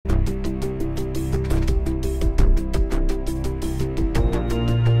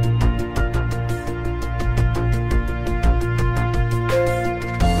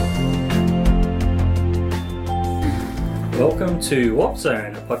to Warp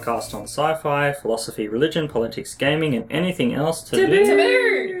Zone, a podcast on sci-fi, philosophy, religion, politics, gaming, and anything else to do.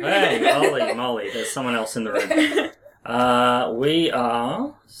 Taboo! Hey, holy moly, there's someone else in the room. We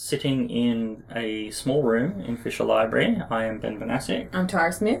are sitting in a small room in Fisher Library. I am Ben Banasic. I'm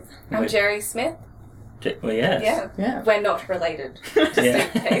Tara Smith. I'm Jerry Smith. Well, yes. Yeah. We're not related, just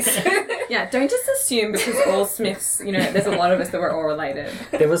Yeah. in case. Yeah, don't just assume because all Smiths, there's a lot of us that we're all related.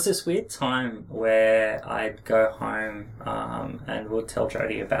 There was this weird time where I'd go home and would tell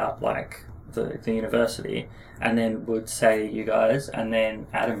Jodie about, the university, and then would say you guys, and then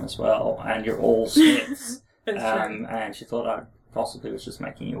Adam as well, and you're all Smiths. And she thought I possibly was just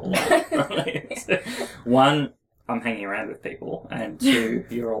making you all up. One, I'm hanging around with people, and two,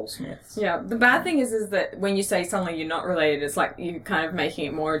 you're all Smiths. Yeah, the bad thing is that when you say suddenly you're not related, it's like you're kind of making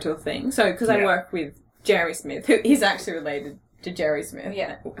it more into a thing. So, because I work with Jerry Smith, who is actually related to Jerry Smith.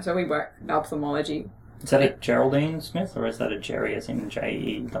 Yeah. So we work in ophthalmology. Is that a Geraldine Smith, or is that a Jerry as in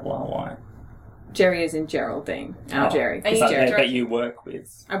Jerry? Jerry is in Geraldine. Our Jerry. And Jerry. But you work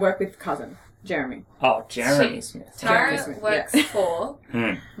with... I work with cousin, Jeremy. Oh, Jeremy Smith. Tara Smith, works yeah. for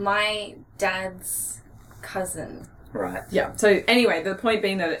my dad's cousin. Right. Yeah. So anyway, the point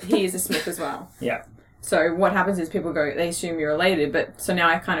being that he is a Smith as well. Yeah. So what happens is people they assume you're related, but so now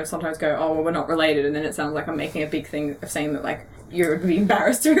I kind of sometimes go, oh, well, we're not related, and then it sounds like I'm making a big thing of saying that, you would be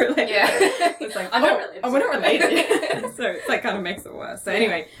embarrassed to be related. Yeah. It's like, I'm not related. Oh, we're not related. So it's kind of makes it worse. So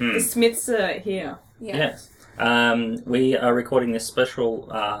anyway, the Smiths are here. Yeah. Yes. We are recording this special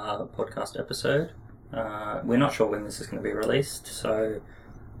podcast episode. We're not sure when this is going to be released, so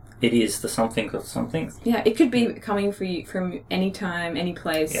it is the something of something. Yeah, it could be coming for you from any time, any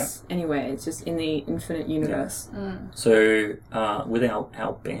place, anywhere. It's just in the infinite universe. Yeah. So with our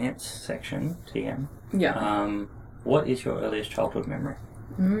Bants section, TM, what is your earliest childhood memory?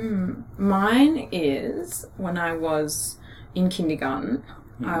 Mine is when I was in kindergarten.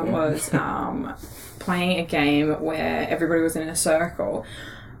 I was playing a game where everybody was in a circle,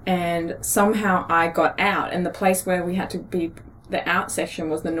 and somehow I got out, and the place where we had to be, the out section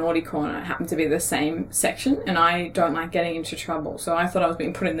was the naughty corner. It happened to be the same section, and I don't like getting into trouble, so I thought I was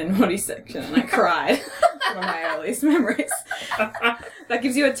being put in the naughty section, and I cried. One of my earliest memories. That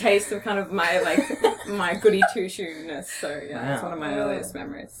gives you a taste of kind of my goody two-shoe-ness, so yeah, that's one of my earliest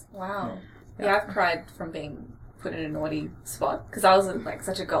memories. Wow. Yeah, I've cried from being put in a naughty spot, because I was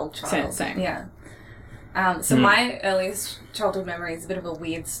such a gold child. Same. Yeah. So my earliest childhood memory is a bit of a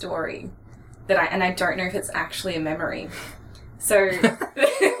weird story and I don't know if it's actually a memory. So,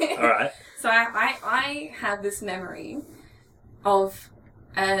 All right. So I have this memory of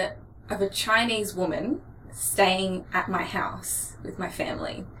a Chinese woman staying at my house with my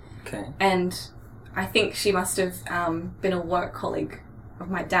family. Okay. And I think she must have been a work colleague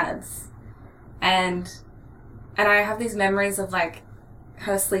of my dad's. And I have these memories of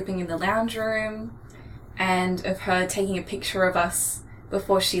her sleeping in the lounge room and of her taking a picture of us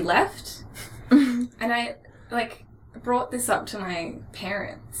before she left. And I brought this up to my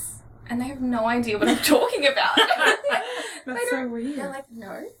parents, and they have no idea what I'm talking about. That's so weird. They're like,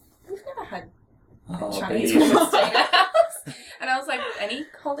 no, we've never had Oh, a Chinese baby. woman staying at our house. And I was like, any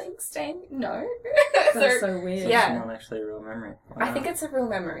colleagues staying? No. That's so weird. Yeah. It's not actually a real memory. Wow. I think it's a real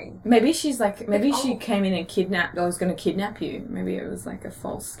memory. Maybe she's she came in and kidnapped, or was going to kidnap you. Maybe it was a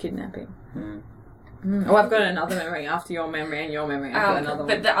false kidnapping. Oh, I've got another memory after your memory and your memory. I've got another one.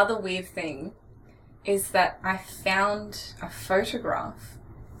 But the other weird thing is that I found a photograph,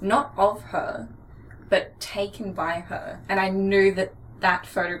 not of her, but taken by her. And I knew that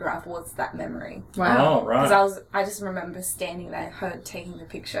photograph was that memory. Wow. Oh, right. Because I just remember standing there, her taking the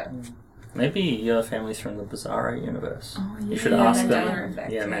picture. Maybe your family's from the Bizarro universe. Oh, yeah. You should Yeah, ask Mandela them.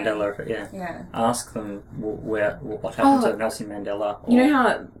 effect, Yeah, yeah. Mandela effect, yeah. Yeah. Ask them what happened to Nelson Mandela. Or You know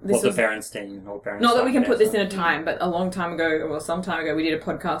how this what the was... Berenstein or Berenstein. Not that we can put this in a time, but a long time ago, or some time ago, we did a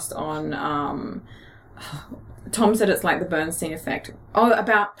podcast on... Tom said it's like the Bernstein effect. Oh,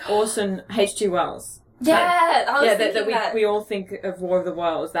 about Orson H.G. Wells. Yeah, I was that thinking that. we all think of War of the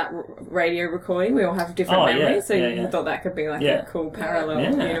Worlds, that radio recording. We all have different memories, so you thought that could be a cool parallel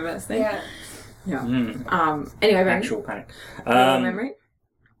universe thing. Yeah. Anyway, Actual panic. memory?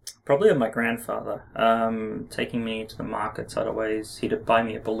 Probably of my grandfather taking me to the markets. He'd buy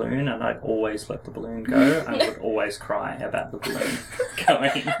me a balloon, and I'd always let the balloon go, and would always cry about the balloon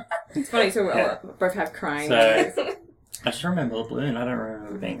going. It's funny, so we both have crying. So, I just remember the balloon. I don't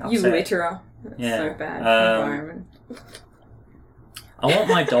remember being upset. You litterer. That's so bad for the environment. I want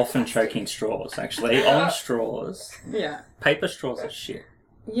my dolphin choking straws, actually. On straws. Yeah. Paper straws are shit.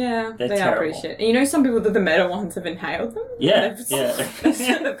 Yeah, They're they are terrible. pretty shit. And you know, some people that the metal ones have inhaled them. Yeah, They've, yeah.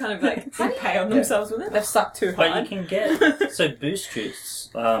 they've kind of like impaled themselves with it. They've sucked too But you hard. can get so Boost Juice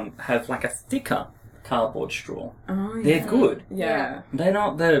have like a thicker cardboard straw. Oh, yeah. They're good. Yeah. They're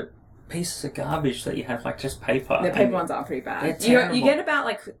not the pieces of garbage that you have like just paper. The paper And ones are pretty bad. they're You terrible. get about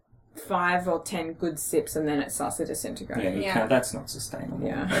like 5 or 10 good sips and then it starts to disintegrate. Yeah, you Yeah. can't. That's not sustainable.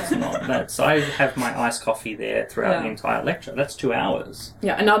 Yeah. That's not. That's. I have my iced coffee there throughout Yeah. the entire lecture. That's 2 hours.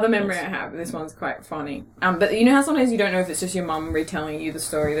 Yeah, another memory I have, this one's quite funny. But you know how sometimes you don't know if it's just your mum retelling you the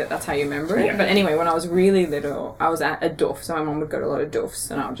story that's how you remember it? Yeah. But anyway, when I was really little, I was at a doof, so my mum would go to a lot of doofs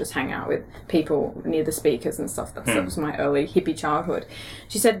and I would just hang out with people near the speakers and stuff. That was my early hippie childhood.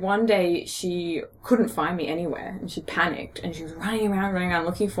 She said one day she couldn't find me anywhere and she panicked and she was running around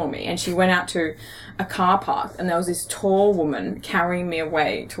looking for me, and she went out to a car park and there was this tall woman carrying me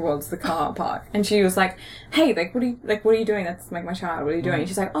away towards the car park, and she was like, hey, what are you doing? That's like my child, what are you doing? And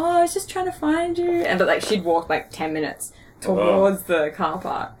she's like, oh, I was just trying to find you. And but like she'd walked like 10 minutes towards the car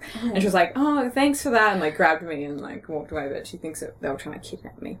park, and she was like, oh, thanks for that, and like grabbed me and like walked away, but she thinks that they were trying to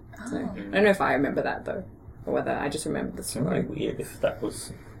kidnap me. So I don't know if I remember that though, or whether I just remembered the It's really story. weird if that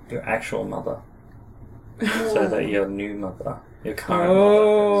was your actual mother, so that your new mother, your current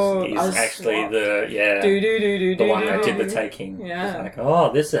mother, I is was actually swapped. the one that did the taking. Yeah. It's like,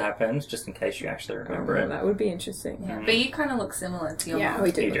 oh, this happened, just in case you actually remember it. That would be interesting. Yeah, but you kind of look similar to your Yeah, mum.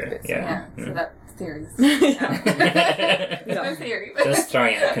 we do You look do, a bit yeah. Yeah, so that theory's Yeah. no theory. But Just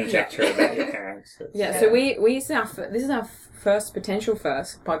throwing out conjecture about your parents. It's- Yeah, so we this is our first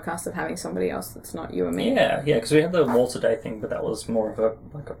podcast of having somebody else that's not you and me. Yeah, because we had the Walter Day thing, but that was more of a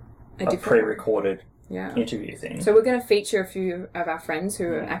different pre-recorded Yeah. interview thing. So we're going to feature a few of our friends who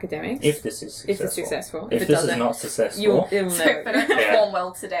are academics. if this is successful. If it's successful. If it this is doesn't, not successful, you'll So know. if I don't perform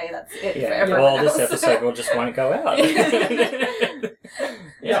well today, that's it for yeah, everyone well, this else. episode just won't go out.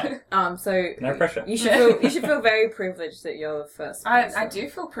 yeah, So no pressure. you should feel very privileged that you're the first. I person. do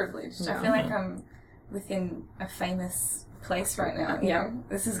feel privileged. Yeah. I feel like I'm within a famous place right now. You Yeah. know?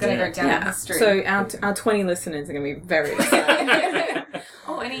 This is going to Yeah. go down in history. So our 20 listeners are going to be very excited.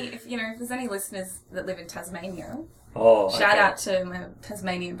 if there's any listeners that live in Tasmania, Oh, shout okay. out to my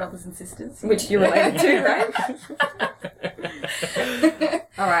Tasmanian brothers and sisters. Which you're related to, right?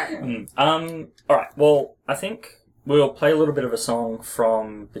 All right. All right. Well, I think we'll play a little bit of a song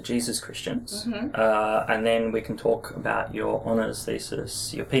from the Jesus Christians, and then we can talk about your honours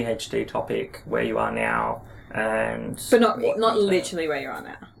thesis, your PhD topic, where you are now, and But not what- literally where you are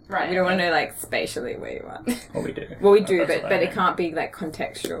now. Right. We don't want to know like spatially where you are. What we do. Well, we do, That's but what I it meant. can't be like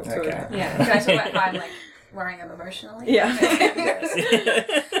contextual to Okay. it. Yeah. Can I talk about how I'm like where I am emotionally? Yeah. Yes.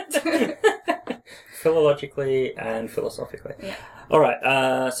 Philologically and philosophically. Yeah. All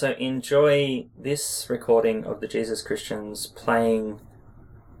right. So enjoy this recording of the Jesus Christians playing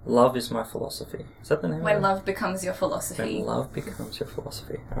 "Love Is My Philosophy." Is that the name? When of it? love becomes your philosophy. When love becomes your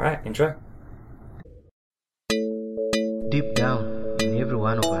philosophy. All right. Enjoy. Deep down in every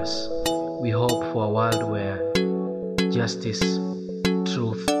one of us, we hope for a world where justice,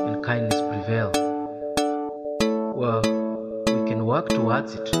 truth, and kindness prevail. Well, we can work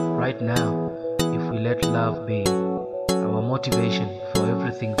towards it right now if we let love be our motivation for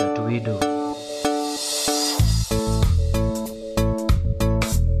everything that we do.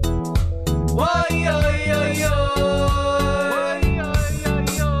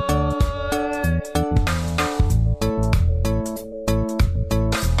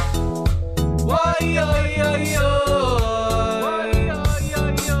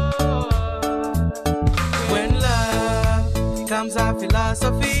 When love becomes our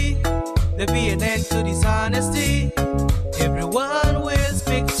philosophy, there'll be an end to dishonesty. Everyone will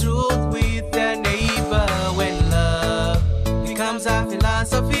speak truth with their neighbor. When love becomes our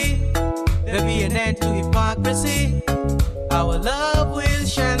philosophy, there'll be an end to hypocrisy. Our love will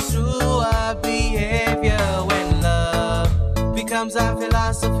shine through our behavior. When love becomes our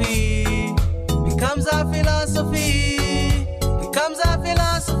philosophy, becomes our philosophy, becomes our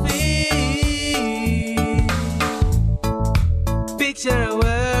philosophy. Picture a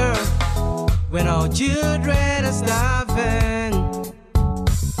world when all children are starving,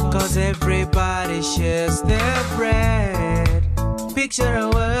 'cause everybody shares their bread. Picture a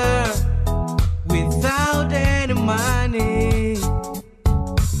world without any money,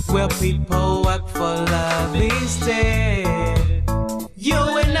 where people work for love instead. You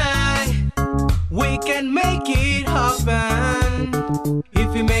and I, we can make it happen if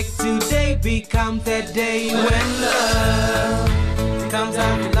we make today become the day when love becomes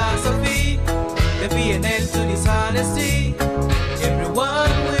our philosophy. There'll be an end to dishonesty. Everyone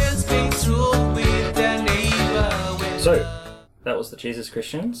will speak truth with their neighbor. When So, that was the Jesus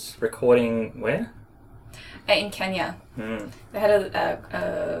Christians recording where? In Kenya. Mm. They had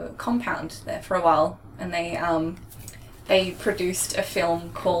a compound there for a while, and they produced a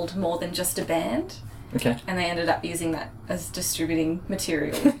film called More Than Just a Band, Okay. and they ended up using that as distributing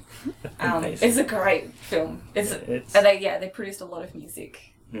material. It's a great film. They produced a lot of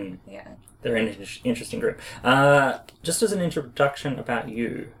music. Mm. Yeah. They're an interesting group. Just as an introduction about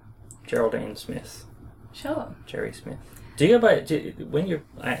you, Geraldine Smith, Sure. Jerry Smith. Do you go by, when you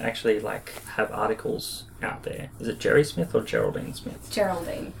actually like have articles out there, is it Jerry Smith or Geraldine Smith?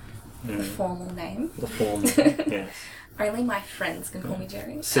 Geraldine. The formal name. The formal, yes. Only my friends can call me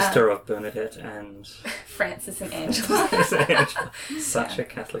Jerry. Sister of Bernadette and Francis and Angela. Angela. Such a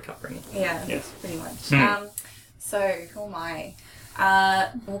Catholic upbringing. Yeah, Yes. pretty much. So, who am I?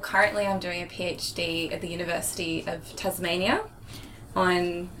 Well, currently I'm doing a PhD at the University of Tasmania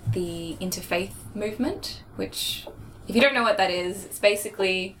on the interfaith movement, which, if you don't know what that is, it's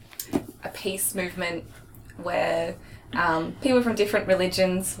basically a peace movement where people from different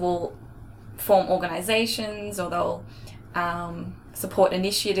religions will form organisations, or they'll support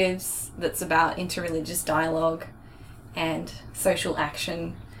initiatives that's about interreligious dialogue and social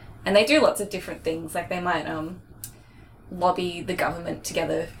action. And they do lots of different things, like they might lobby the government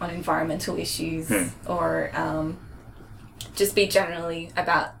together on environmental issues, or just be generally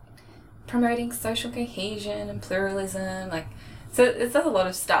about promoting social cohesion and pluralism. So it does a lot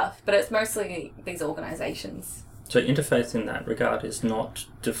of stuff, but it's mostly these organisations. So interfaith in that regard is not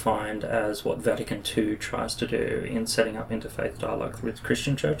defined as what Vatican II tries to do in setting up interfaith dialogue with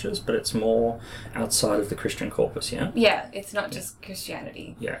Christian churches, but it's more outside of the Christian corpus, yeah? Yeah, it's not just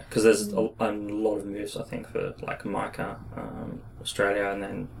Christianity. Yeah, because there's a lot of moves, I think, for like Micah, Australia, and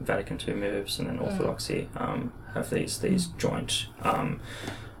then Vatican II moves, and then Orthodoxy have these joint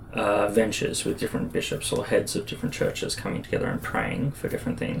ventures with different bishops or heads of different churches coming together and praying for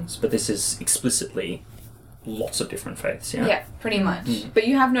different things. But this is explicitly lots of different faiths, yeah? Yeah, pretty much. But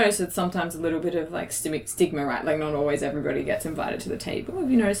you have noticed that sometimes a little bit of like stigma, right? Like not always everybody gets invited to the table.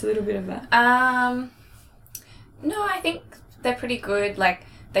 Have you noticed a little bit of that? No, I think they're pretty good. Like,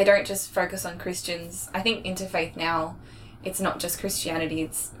 they don't just focus on Christians. I think interfaith now, it's not just Christianity,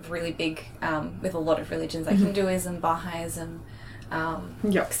 it's really big with a lot of religions, like Hinduism, Baha'ism,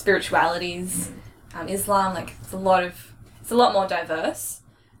 spiritualities, Islam. Like, it's a lot more diverse.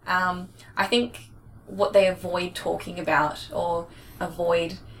 I think what they avoid talking about or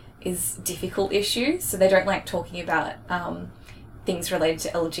avoid is difficult issues. So they don't like talking about things related to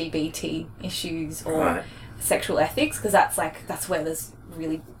LGBT issues or sexual ethics, because that's where there's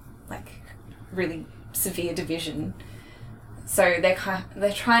really severe division. So they're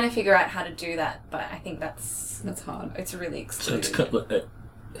trying to figure out how to do that, but I think that's hard. It's really So excluded.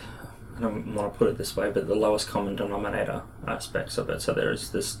 I don't want to put it this way, but the lowest common denominator aspects of it. So there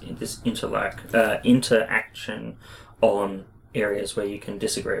is this interaction on areas where you can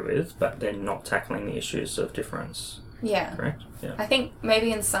disagree with, but they're not tackling the issues of difference. Yeah. Correct? Yeah. I think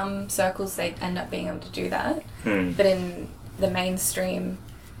maybe in some circles they end up being able to do that, but in the mainstream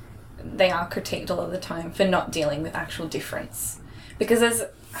they are critiqued a lot of the time for not dealing with actual difference. Because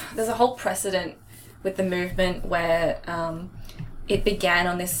there's a whole precedent with the movement where it began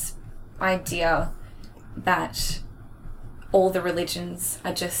on this idea that all the religions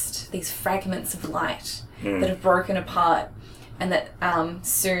are just these fragments of light that have broken apart, and that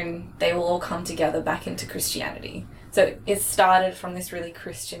soon they will all come together back into Christianity. So it started from this really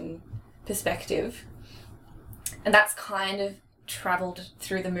Christian perspective, and that's kind of travelled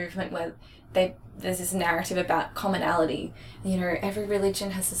through the movement where there's this narrative about commonality. You know, every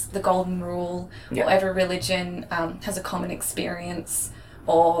religion has the golden rule, or every religion has a common experience,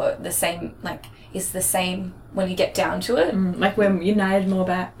 or is the same when you get down to it. Like we're united more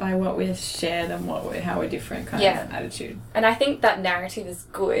by what we share than how we're different kind of attitude. And I think that narrative is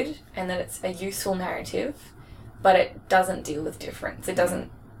good, and that it's a useful narrative, but it doesn't deal with difference. It doesn't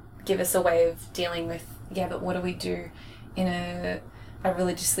give us a way of dealing with, but what do we do in a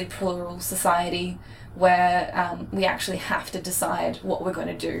religiously plural society where we actually have to decide what we're going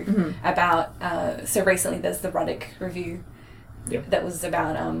to do about... so recently there's the Ruddock Review that was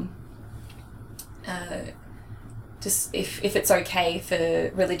about just if it's okay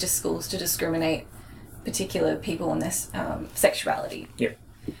for religious schools to discriminate particular people on this sexuality. Yep.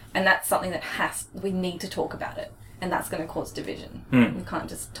 And that's something that we need to talk about it, and that's going to cause division. We can't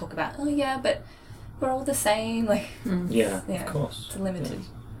just talk about, but we're all the same. Of course. It's limited.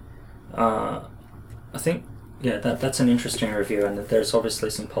 I think, that's an interesting review, and that there's obviously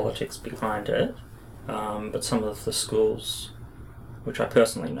some politics behind it, but some of the schools, which I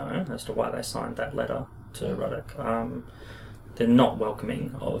personally know as to why they signed that letter to Ruddock, they're not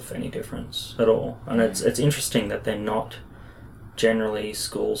welcoming of any difference at all. And it's interesting that they're not generally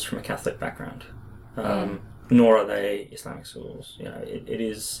schools from a Catholic background, nor are they Islamic schools. You know, it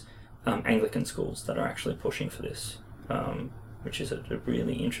is Anglican schools that are actually pushing for this, which is a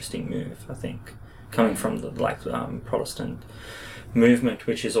really interesting move, I think, coming from the Protestant movement,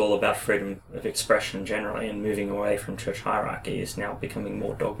 which is all about freedom of expression generally, and moving away from church hierarchy, is now becoming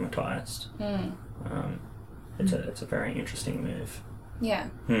more dogmatized. It's a very interesting move. Yeah.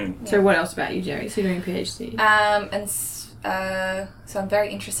 So what else about you, Jerry? So you're doing a PhD. So I'm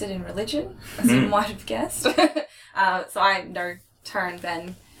very interested in religion, as you might have guessed. So I know Tara and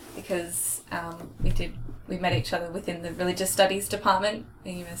Ben because we met each other within the religious studies department at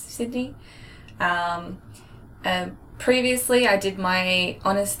the University of Sydney. Previously, I did my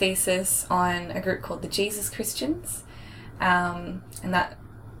honours thesis on a group called the Jesus Christians, and that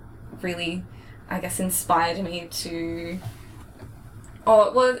really, I guess, inspired me to...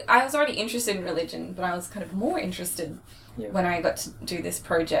 I was already interested in religion, but I was kind of more interested when I got to do this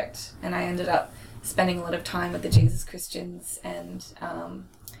project, and I ended up spending a lot of time with the Jesus Christians and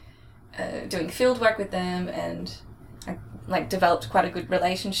doing field work with them, and I developed quite a good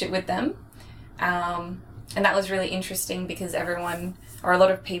relationship with them. And that was really interesting because a lot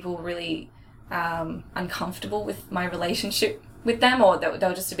of people were really uncomfortable with my relationship with them, or they were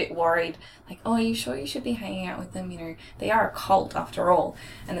just a bit worried, like, oh, are you sure you should be hanging out with them? You know, they are a cult after all.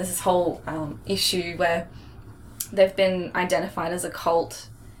 And there's this whole issue where they've been identified as a cult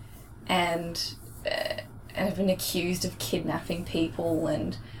and have been accused of kidnapping people,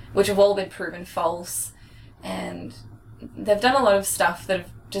 and which have all been proven false. And they've done a lot of stuff that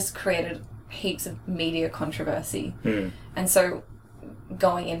have just created heaps of media controversy. And so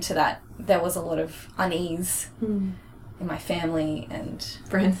going into that, there was a lot of unease in my family and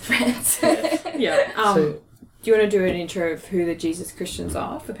friends. Yeah. Do you want to do an intro of who the Jesus Christians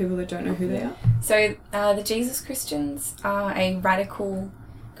are for people that don't know who they are? So the Jesus Christians are a radical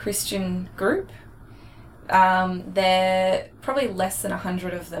Christian group. There probably less than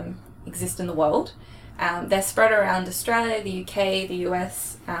 100 of them exist in the world. They're spread around Australia, the UK, the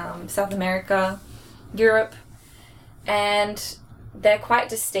US, South America, Europe, and they're quite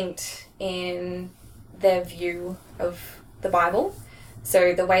distinct in their view of the Bible.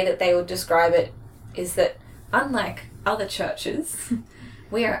 So the way that they would describe it is that, unlike other churches,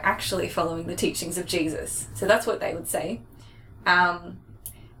 we are actually following the teachings of Jesus. So that's what they would say.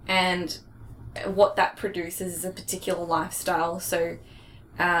 And what that produces is a particular lifestyle. So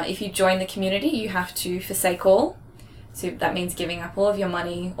if you join the community, you have to forsake all. So that means giving up all of your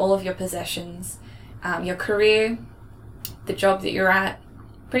money, all of your possessions, your career, the job that you're at,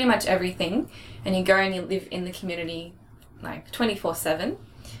 pretty much everything. And you go and you live in the community like 24/7.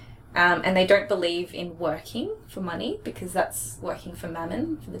 And they don't believe in working for money, because that's working for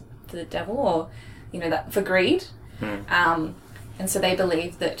mammon, for the devil, or, you know, that for greed. And so they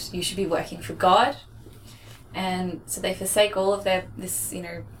believe that you should be working for God. And so they forsake all of their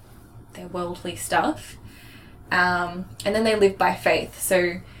worldly stuff. And then they live by faith.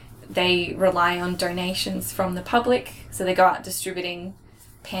 So they rely on donations from the public. So they go out distributing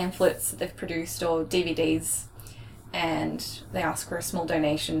pamphlets that they've produced or DVDs, and they ask for a small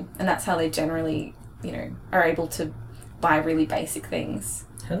donation. And that's how they generally, you know, are able to buy really basic things.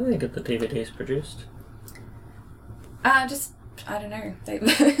 How do they get the DVDs produced? I don't know.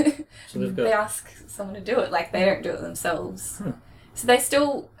 So they ask someone to do it. Like, they don't do it themselves. So they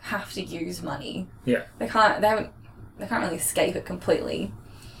still have to use money. Yeah. They can't really escape it completely.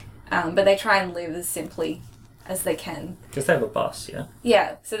 But they try and live as simply as they can. Because they have a bus, yeah?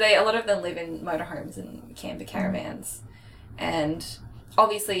 Yeah. So a lot of them live in motorhomes and camper caravans. And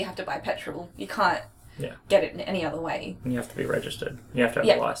obviously you have to buy petrol. You can't get it in any other way. And you have to be registered. You have to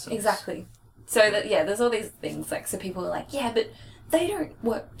have a license. Exactly. So there's all these things, like, so people are like, yeah, but they don't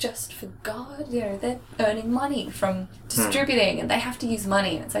work just for God, you know, they're earning money from distributing and they have to use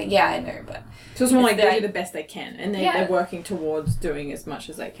money. And it's like, yeah, I know, but... So it's more like they do the best they can, and they're working towards doing as much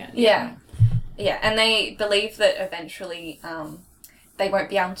as they can. Yeah. Yeah, and they believe that eventually they won't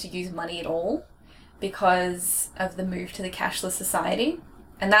be able to use money at all because of the move to the cashless society.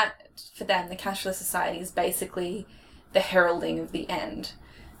 And that, for them, the cashless society is basically the heralding of the end.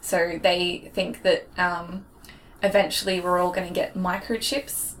 So they think that eventually we're all going to get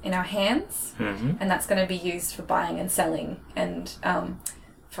microchips in our hands, and that's going to be used for buying and selling and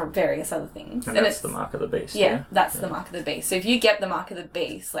for various other things. And that's the mark of the beast. Yeah, that's the mark of the beast. So if you get the mark of the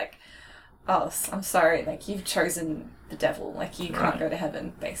beast, like, oh, I'm sorry, like, you've chosen the devil. Like, you can't go to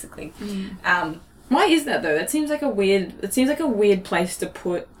heaven, basically. Why is that though? It seems like a weird place to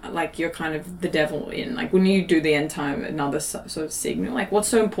put like you're kind of the devil in. Like when you do the end time, another sort of signal. Like what's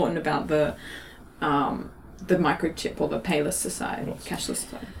so important about the microchip or the payless society, cashless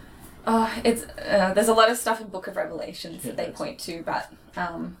society? It's there's a lot of stuff in Book of Revelations that they point to about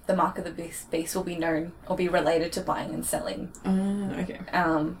the mark of the beast will be known or be related to buying and selling. Okay.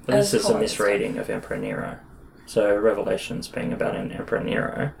 But this is a misreading of Emperor Nero. So Revelations being about an Emperor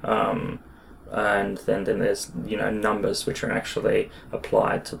Nero. And then there's, numbers which are actually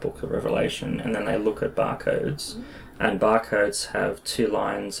applied to Book of Revelation, and then they look at barcodes, and barcodes have 2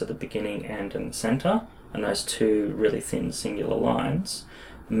 lines at the beginning and in the centre, and those 2 really thin singular lines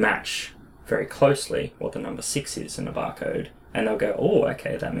match very closely what the number 6 is in a barcode, and they'll go, oh,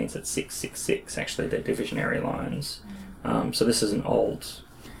 okay, that means it's 666. Actually, they're divisionary lines. So this is an old,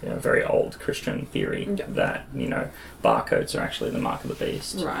 very old Christian theory that, barcodes are actually the mark of the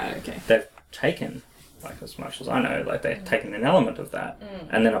beast. Right, okay. They've taken, like as much as I know, like they've taken an element of that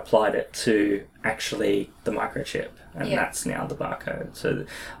and then applied it to actually the microchip, and that's now the barcode. So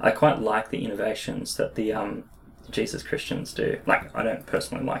I quite like the innovations that the Jesus Christians do. Like, I don't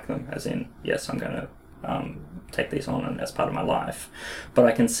personally like them, as in, yes, I'm going to take these on and as part of my life, but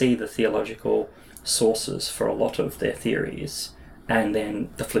I can see the theological sources for a lot of their theories, and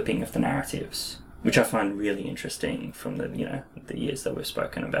then the flipping of the narratives, which I find really interesting from the the years that we've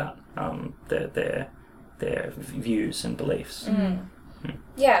spoken about, their views and beliefs.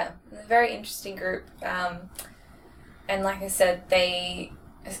 Yeah, a very interesting group. And like I said,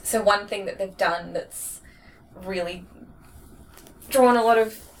 so one thing that they've done that's really drawn a lot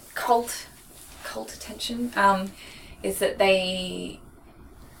of cult attention is that they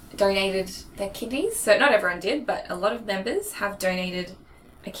donated their kidneys. So not everyone did, but a lot of members have donated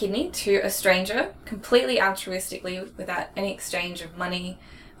a kidney to a stranger completely altruistically without any exchange of money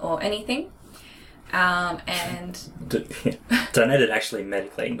or anything. And donated actually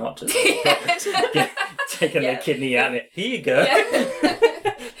medically, not just taking the kidney out and here you go.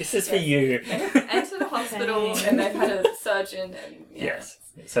 This is for you. And to the hospital, and they've had a surgeon. And, yes.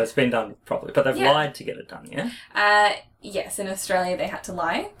 So it's been done properly, but they've lied to get it done, yeah? Yes, in Australia they had to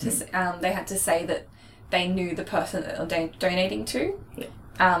lie. They had to say that they knew the person that they're donating to. Yeah.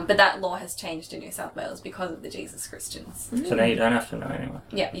 But that law has changed in New South Wales because of the Jesus Christians. So now you don't have to know anyone.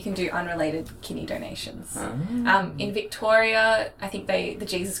 Yeah, you can do unrelated kidney donations. In Victoria, I think the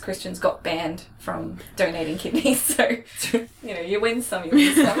Jesus Christians got banned from donating kidneys. So, you win some, you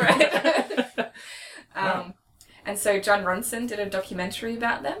lose some, right? And so John Ronson did a documentary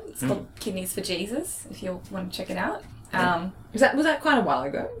about them. It's called Kidneys for Jesus, if you want to check it out. Was that quite a while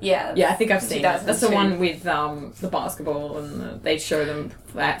ago? Yeah. Yeah, I think I've seen it. That's the one with the basketball and they show them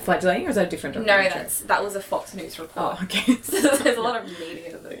flagellating, or is that a different documentary? No, that was a Fox News report. Oh, okay. So there's a lot of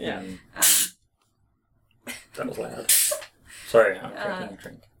media that... Yeah. That was loud. Sorry, I'm drinking a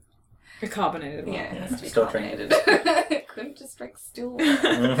drink. A carbonated one. Yeah, it has to be still carbonated. Couldn't just drink still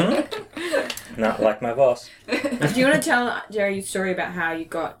water. Not like my boss. Do you want to tell Jerry your story about how you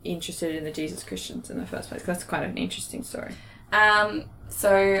got interested in the Jesus Christians in the first place? 'Cause that's quite an interesting story.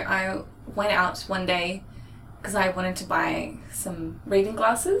 So I went out one day because I wanted to buy some reading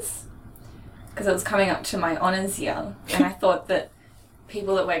glasses because it was coming up to my honours year, and I thought that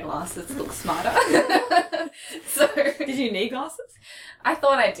people that wear glasses look smarter. So did you need glasses? I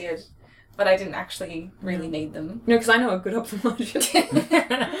thought I did, but I didn't actually really need them. No, because I know a good ophthalmologist.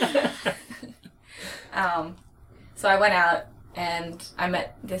 So I went out and I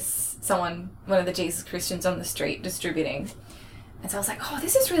met one of the Jesus Christians on the street distributing. And so I was like, oh,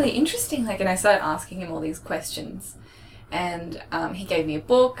 this is really interesting. And I started asking him all these questions. And he gave me a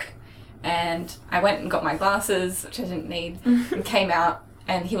book, and I went and got my glasses, which I didn't need, and came out,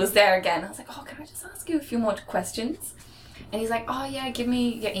 and he was there again. I was like, oh, can I just ask you a few more questions? And he's like, oh yeah, give me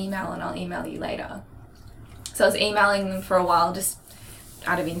your email and I'll email you later. So I was emailing them for a while just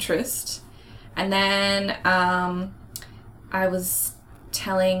out of interest. And then I was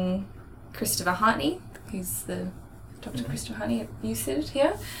telling Christopher Hartney, who's the Dr. Christopher Hartney at UCID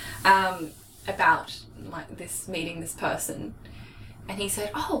here, about meeting this person. And he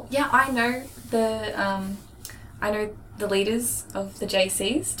said, oh yeah, I know the leaders of the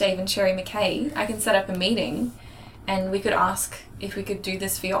JCs, Dave and Sherry McKay. I can set up a meeting and we could ask if we could do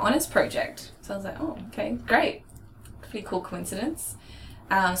this for your honours project. So I was like, oh, okay, great. Pretty cool coincidence.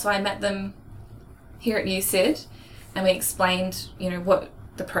 So I met them here at UCID, and we explained, what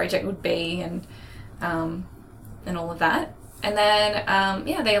the project would be and all of that. And then,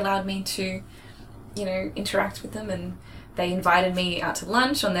 they allowed me to, interact with them, and they invited me out to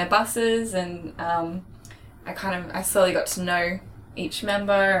lunch on their buses, and I slowly got to know each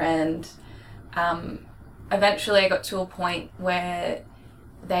member, and eventually I got to a point where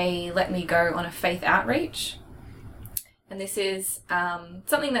they let me go on a faith outreach. And this is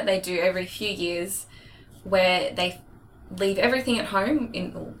something that they do every few years, where they leave everything at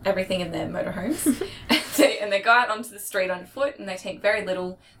home, everything in their motorhomes, and they go out onto the street on foot, and they take very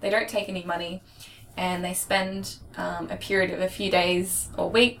little. They don't take any money, and they spend a period of a few days or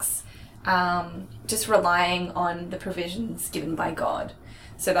weeks just relying on the provisions given by God.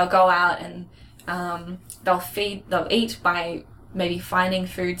 So they'll go out and they'll eat by maybe finding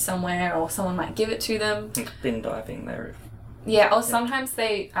food somewhere, or someone might give it to them. Bin diving there. Yeah, or sometimes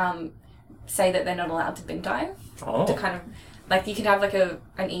they say that they're not allowed to bin dive. Oh. To kind of, like, you can have like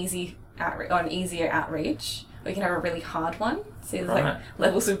an easy outreach, or an easier outreach, or you can have a really hard one. So there's like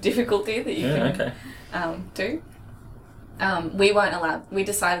levels of difficulty that you can do. We weren't allowed. We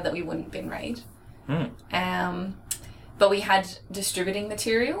decided that we wouldn't bin raid. But we had distributing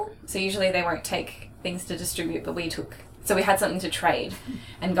material, so usually they won't take things to distribute, but we took. So we had something to trade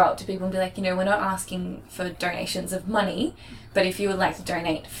and go up to people and be like, we're not asking for donations of money, but if you would like to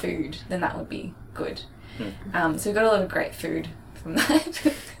donate food, then that would be good. So we got a lot of great food from that.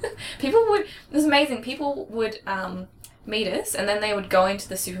 It was amazing. People would meet us, and then they would go into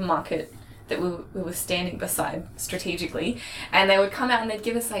the supermarket that we were standing beside strategically, and they would come out and they'd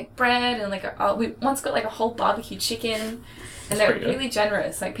give us like bread and like we once got like a whole barbecue chicken. And they were really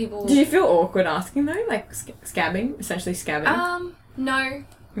generous. Like, people... Did you feel awkward asking, though? Like, essentially scabbing? No.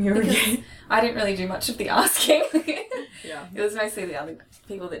 Because I didn't really do much of the asking. Yeah. It was mostly the other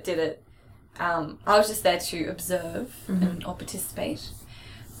people that did it. I was just there to observe or participate.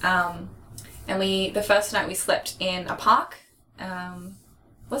 And the first night we slept in a park.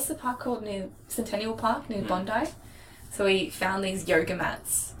 What's the park called? Near Centennial Park, near Bondi. So we found these yoga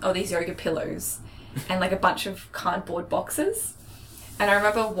mats, or these yoga pillows, and like a bunch of cardboard boxes. And I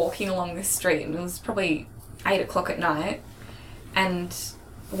remember walking along this street, and it was probably 8 o'clock at night, and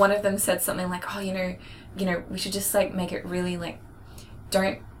one of them said something like, we should just like make it really like,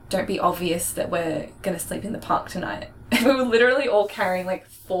 don't be obvious that we're gonna sleep in the park tonight. And we were literally all carrying like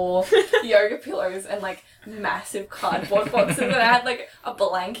 4 yoga pillows and like massive cardboard boxes, and I had like a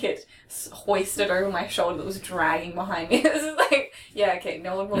blanket hoisted over my shoulder that was dragging behind me. This is like, yeah, okay,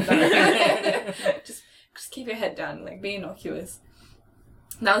 no one will know. just keep your head down, like, be innocuous.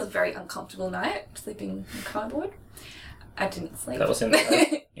 And that was a very uncomfortable night, sleeping in cardboard. I didn't sleep. That was in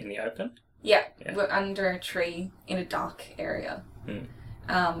the open? Yeah, we're under a tree in a dark area.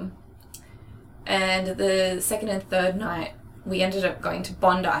 And the second and third night, we ended up going to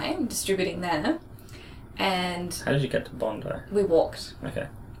Bondi and distributing there. And how did you get to Bondi? We walked. Okay.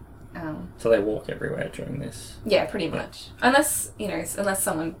 So they walk everywhere during this? Yeah, pretty much. Unless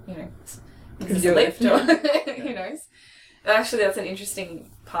someone, gives a lift or who knows. Actually, that's an interesting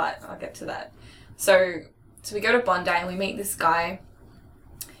part. I'll get to that. So we go to Bondi and we meet this guy,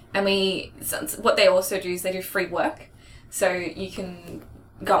 and what they also do is they do free work. So you can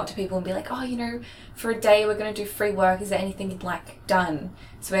go up to people and be like, for a day we're going to do free work. Is there anything you'd like done?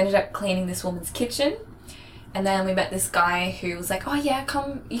 So we ended up cleaning this woman's kitchen. And then we met this guy who was like,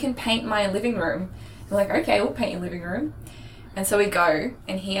 come, you can paint my living room. We're like, okay, we'll paint your living room. And so we go,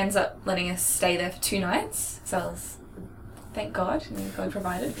 and he ends up letting us stay there for 2 nights. So I was, thank God, God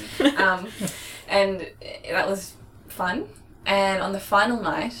provided. And that was fun. And on the final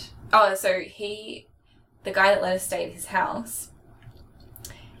night, the guy that let us stay at his house,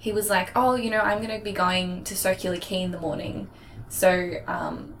 he was like, I'm going to be going to Circular Quay in the morning. So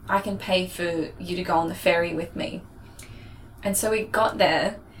I can pay for you to go on the ferry with me. And so we got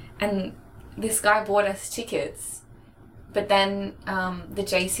there, and this guy bought us tickets, but then the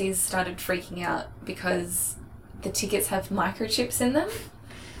JCs started freaking out because the tickets have microchips in them,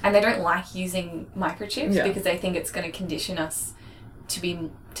 and they don't like using microchips because they think it's going to condition us to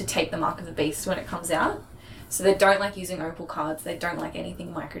take the mark of the beast when it comes out. So they don't like using Opal cards. They don't like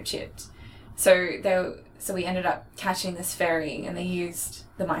anything microchipped. So we ended up catching this ferry, and they used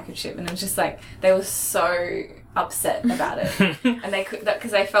the microchip, and it was just like, they were so upset about it. And they could,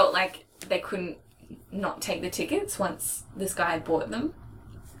 because they felt like they couldn't not take the tickets once this guy had bought them.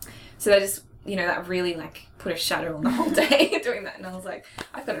 So they just, that really like put a shadow on the whole day doing that. And I was like,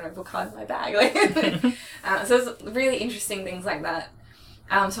 I've got an Opal card in my bag. So it was really interesting things like that.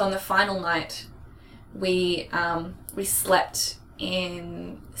 So on the final night, we slept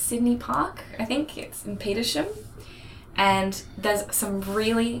in Sydney Park, I think it's in Petersham, and there's some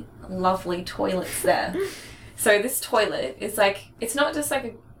really lovely toilets there. So this toilet is like, it's not just like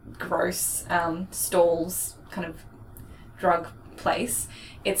a gross stalls kind of drug place.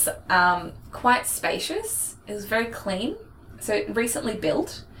 It's quite spacious. It was very clean. So it recently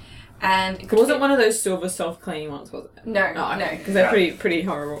built, and it It could wasn't fit- one of those silver self-cleaning ones, was it? No, Oh, no. because they're pretty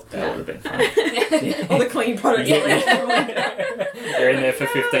horrible. That would have been fun. All the clean products. You're in there for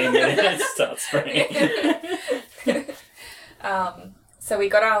 15 minutes, start spraying. So we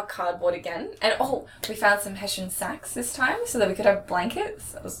got our cardboard again, and we found some Hessian sacks this time so that we could have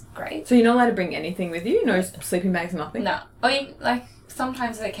blankets. That was great. So you're not allowed to bring anything with you? No sleeping bags, nothing? No, like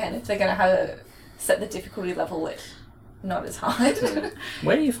sometimes they can if they're gonna have to set the difficulty level at not as hard.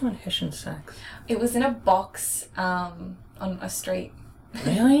 Where do you find Hessian sacks? It was in a box on a street.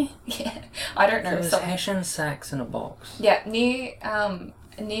 Really? Yeah, I don't know. There was some- Hessian sacks in a box. Yeah, near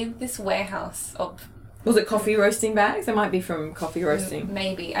this warehouse of Was it coffee roasting bags? They might be from coffee roasting.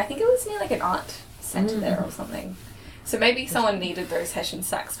 maybe. I think it was near like an art centre there or something. So maybe someone needed those Hessian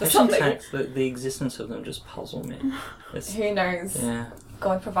sacks for Hessian something. sacks, the existence of them just puzzle me. It's, Who knows? yeah.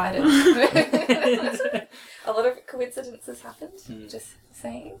 God provided. A lot of coincidences happened, just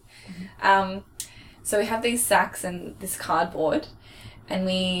saying. So we have these sacks and this cardboard, and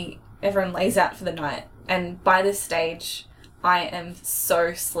everyone lays out for the night. And by this stage, I am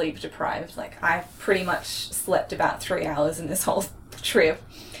so sleep deprived. Like, I've pretty much slept about 3 hours in this whole trip.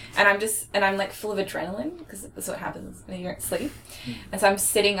 And I'm like full of adrenaline, because that's what happens when you don't sleep. And so I'm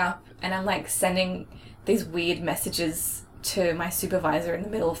sitting up and I'm like sending these weird messages to my supervisor in the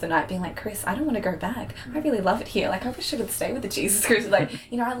middle of the night being like, Chris, I don't want to go back. I really love it here. Like, I wish I could stay with the Jesus Cruise. Like,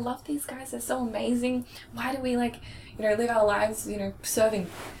 I love these guys. They're so amazing. Why do we live our lives, serving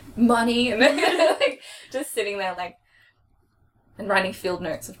money and like just sitting there like, and writing field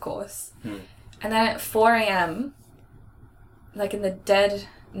notes, of course. And then at 4 a.m, like in the dead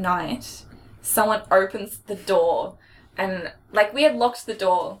night, someone opens the door, and like we had locked the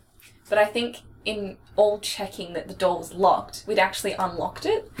door, but I think in all checking that the door was locked, we'd actually unlocked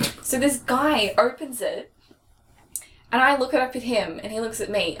it. So this guy opens it, and I look up at him, and he looks at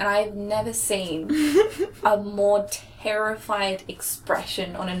me, and I've never seen a more terrified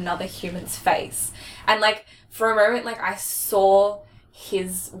expression on another human's face. And like for a moment, like I saw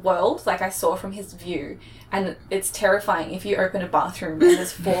his world, like I saw from his view, and it's terrifying if you open a bathroom and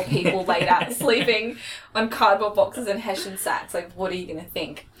there's 4 people laid out sleeping on cardboard boxes and Hessian sacks. Like, what are you gonna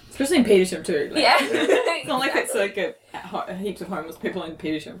think? Especially in Petersham too. Like, Yeah. It's not like it's like a heaps of homeless people in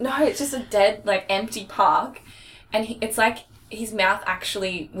Petersham. No, it's just a dead, like, empty park, and it's like his mouth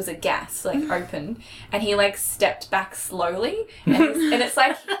actually was a gas, like, open, and he like stepped back slowly, and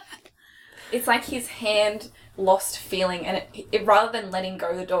it's like his hand lost feeling, and it rather than letting go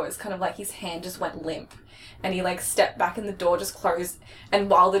of the door, it's kind of like his hand just went limp, and he like stepped back and the door just closed, and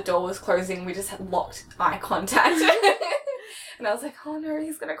while the door was closing, we just had locked eye contact. And I was like, oh no,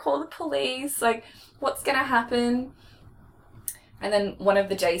 he's gonna call the police, like, what's gonna happen? And then one of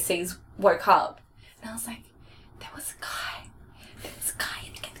the JCs woke up, and I was like, there was a guy, there's a guy,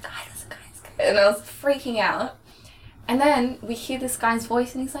 and I was freaking out. And then we hear this guy's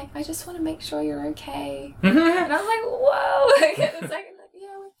voice, and he's like, I just want to make sure you're okay. And I was like, whoa. Like, in a second, like,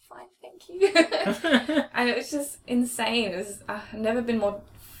 yeah, we're fine, thank you. And it was just insane. I've never been more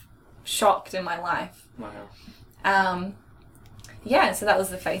shocked in my life. Wow. Yeah, so that was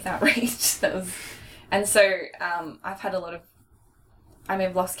the faith outreach. And so I've had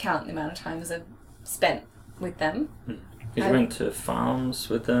I've lost count the amount of times I've spent with them. You went to farms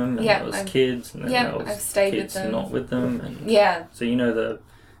with them, and Yeah, there was I've- kids, and then yeah, there was I've stayed with kids them. not with them, and Yeah. so you know the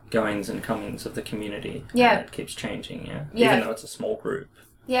goings and comings of the community. Yeah. And it keeps changing, yeah? Yeah. Even though it's a small group.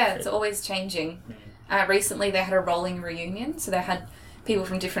 Yeah, it's always changing. Recently they had a rolling reunion, so they had people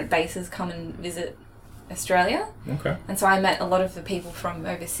from different bases come and visit Australia. Okay. And so I met a lot of the people from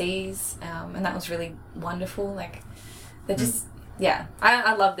overseas, and that was really wonderful. Like, they're just, yeah,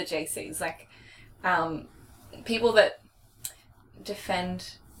 I love the JCs. Like, people that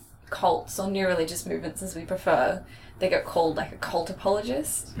defend cults or new religious movements, as we prefer, they get called like a cult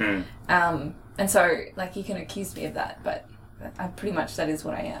apologist. And so, like, you can accuse me of that, but pretty much that is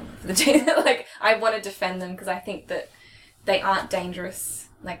what I am. Like, I want to defend them because I think that they aren't dangerous.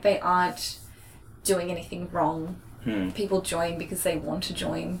 Like, they aren't doing anything wrong. People join because they want to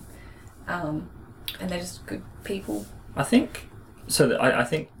join, and they're just good people. I think so. I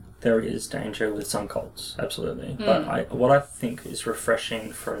think there is danger with some cults, absolutely. But what I think is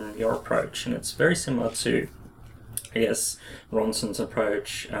refreshing from your approach, and it's very similar to, I guess, Ronson's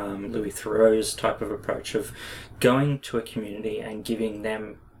approach, Louis Theroux's type of approach of going to a community and giving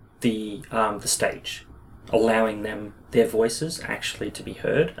them the stage, allowing them their voices actually to be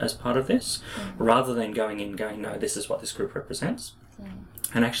heard as part of this, rather than going, no, this is what this group represents,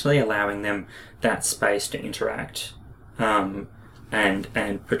 and actually allowing them that space to interact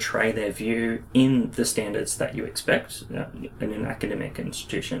and portray their view in the standards that you expect in an academic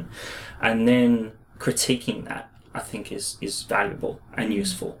institution, and then critiquing that, I think is valuable and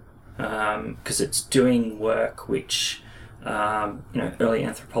useful, because it's doing work which early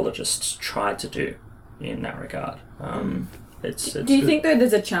anthropologists tried to do in that regard. It's Do you think that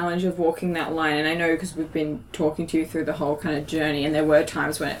there's a challenge of walking that line? And I know because we've been talking to you through the whole kind of journey, and there were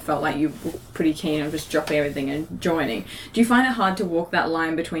times when it felt like you were pretty keen on just dropping everything and joining. Do you find it hard to walk that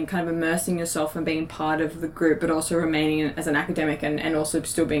line between kind of immersing yourself and being part of the group, but also remaining as an academic and also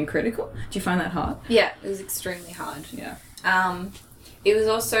still being critical? Do you find that hard? Yeah, it was extremely hard. Yeah. It was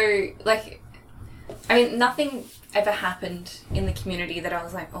also, like, I mean, nothing ever happened in the community that I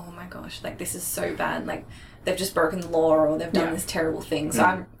was like, oh my gosh, like, this is so bad. Like, they've just broken the law or they've done this terrible thing. So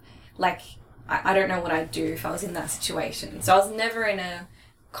I'm, like, I don't know what I'd do if I was in that situation. So I was never in a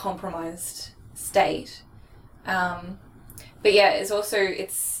compromised state. But yeah, it's also,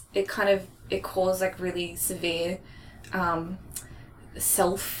 it caused, like, really severe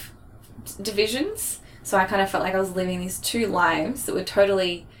self-divisions. So I kind of felt like I was living these two lives that were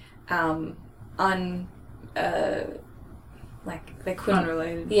totally like they couldn't...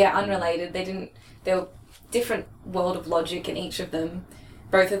 Unrelated. Yeah, unrelated. They were different world of logic in each of them.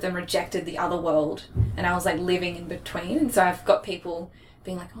 Both of them rejected the other world, and I was like living in between. And so I've got people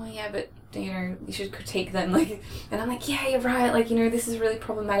being like, oh yeah, but you should critique them, like, and I'm like, yeah, you're right, like, this is really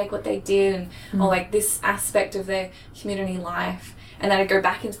problematic what they did, and or like this aspect of their community life. And then I'd go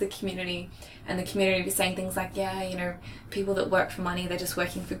back into the community, and the community would be saying things like, yeah, people that work for money, they're just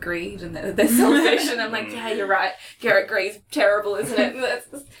working for greed, and they're selfish. And I'm like, yeah, you're right, Garrett Gray's terrible, isn't it?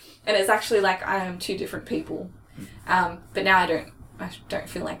 And it's actually like I am two different people. But now I don't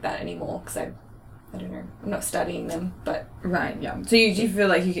feel like that anymore, because I don't know, I'm not studying them, but... Right, yeah. So do you feel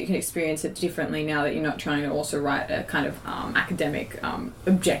like you can experience it differently now that you're not trying to also write a kind of academic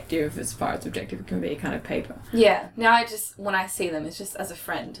objective, as far as objective it can be, kind of paper? Yeah. Now when I see them, it's just as a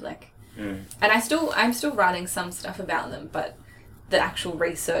friend, like... And I'm still writing some stuff about them, but the actual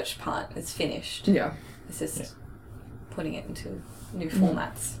research part is finished. Yeah. It's just putting it into new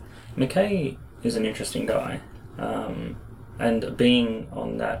formats. McKay is an interesting guy, and being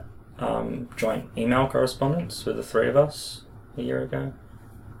on that joint email correspondence with the three of us a year ago?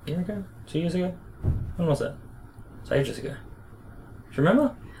 2 years ago? When was it? It's ages ago. Do you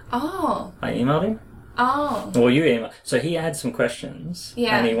remember? Oh. I emailed him. Oh. Well, you emailed. So he had some questions,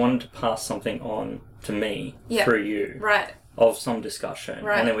 yeah, and he wanted to pass something on to me through you. Right. Of some discussion.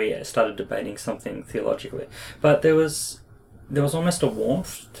 Right. And then we started debating something theologically. But there was almost a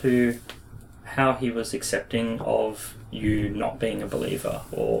warmth to how he was accepting of you not being a believer,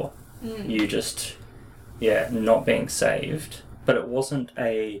 or you just, not being saved. But there wasn't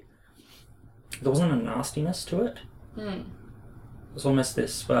a nastiness to it. It was almost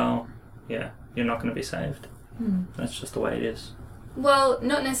this, you're not going to be saved. That's just the way it is. Well,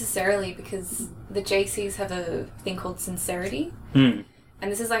 not necessarily, because the JCs have a thing called sincerity. And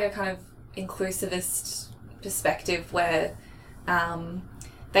this is like a kind of inclusivist perspective where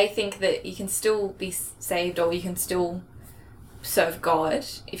they think that you can still be saved, or you can still serve God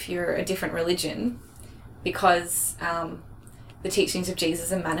if you're a different religion, because the teachings of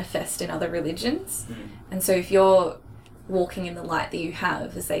Jesus are manifest in other religions. And so if you're walking in the light that you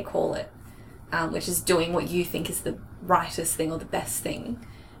have, as they call it, which is doing what you think is the rightest thing or the best thing,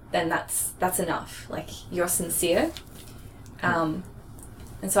 then that's enough. Like, you're sincere. And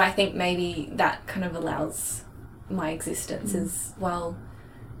so I think maybe that kind of allows my existence as well.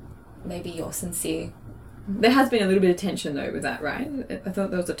 Maybe you're sincere. There has been a little bit of tension though with that, right? I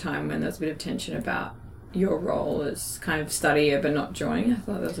thought there was a time when there was a bit of tension about your role as kind of studier but not joining. I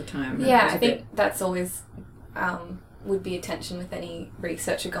thought there was a time. Yeah, I think that's always would be a tension with any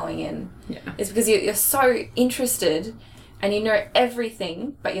researcher going in. Yeah. It's because you're so interested and you know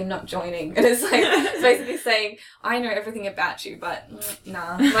everything, but you're not joining. And it's like, it's basically saying, I know everything about you, but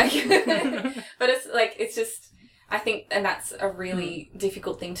nah. Like, but it's like, it's just, I think, and that's a really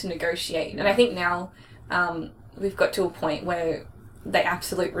difficult thing to negotiate. And I think now we've got to a point where they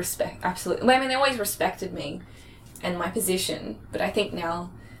absolutely, well, I mean, they always respected me and my position, but I think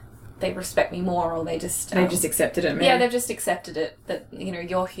now they respect me more, or they just accepted it, man. Yeah, they've just accepted it, that,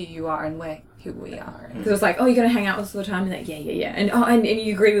 you're who you are and we're who we are. Because it was like, oh, you're going to hang out with us all the time? And like, yeah. And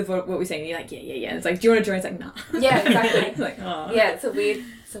you agree with what we're saying. And you're like, yeah. And it's like, do you want to join? It's like, nah. Yeah, exactly. It's like, oh. Yeah, it's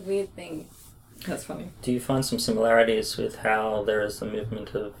a weird thing. That's funny. Do you find some similarities with how there is a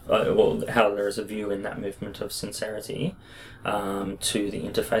movement of, how there is a view in that movement of sincerity to the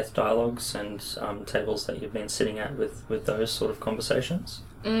interfaith dialogues and tables that you've been sitting at with those sort of conversations?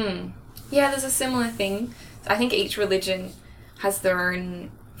 Yeah, there's a similar thing. I think each religion has their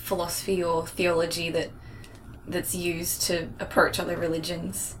own philosophy or theology that's used to approach other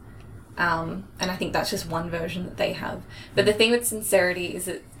religions. And I think that's just one version that they have. But the thing with sincerity is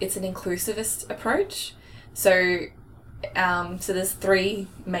that it's an inclusivist approach. So there's three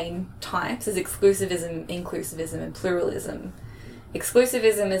main types. There's exclusivism, inclusivism, and pluralism.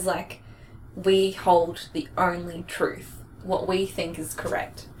 Exclusivism is like, we hold the only truth. What we think is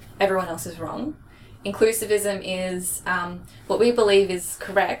correct. Everyone else is wrong. Inclusivism is what we believe is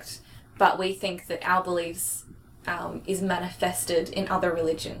correct, but we think that our beliefs is manifested in other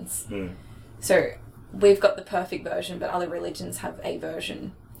religions. So we've got the perfect version, but other religions have a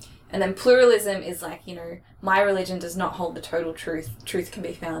version. And then pluralism is like, my religion does not hold the total truth. Truth can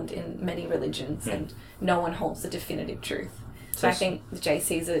be found in many religions, and no one holds the definitive truth. So I think the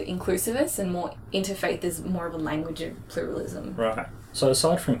JCs are inclusivist, and more interfaith is more of a language of pluralism. Right. So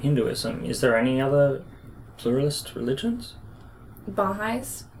aside from Hinduism, is there any other pluralist religions?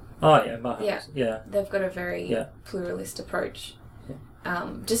 Baha'is. Oh yeah, Baha'is. Yeah. They've got a very pluralist approach.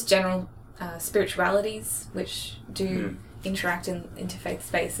 Just general spiritualities, which do interact in interfaith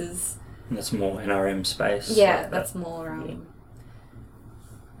spaces. And that's more NRM space. Yeah, that's more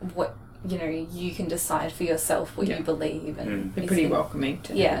what you can decide for yourself what you believe, and they're pretty welcoming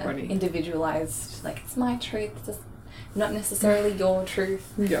to everybody. Individualized, like, it's my truth, it's not necessarily your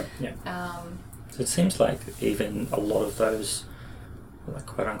truth. So it seems like even a lot of those, like,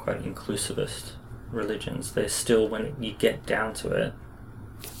 quote unquote inclusivist religions, there's still, when you get down to it,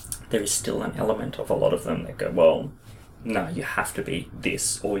 there is still an element of a lot of them that go, well, no, you have to be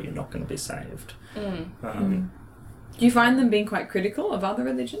this or you're not going to be saved. Do you find them being quite critical of other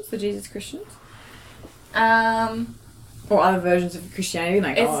religions, the Jesus Christians? Or other versions of Christianity,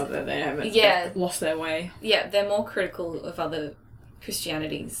 like, they haven't lost their way? Yeah, they're more critical of other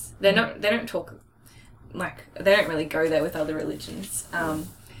Christianities. They don't talk, like, they don't really go there with other religions.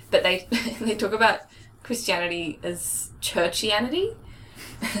 But they talk about Christianity as churchianity.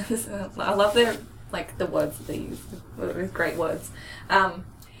 I love their, like, the words that they use. They're great words.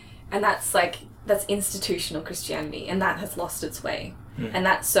 And that's institutional Christianity, and that has lost its way. And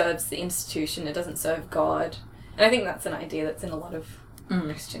that serves the institution, it doesn't serve God. And I think that's an idea that's in a lot of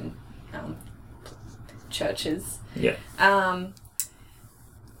Christian churches. Yeah.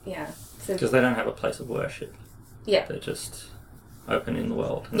 Because they don't have a place of worship. Yeah. They're just open in the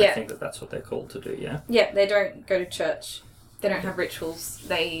world, and they think that that's what they're called to do, yeah? Yeah, they don't go to church. They don't have rituals.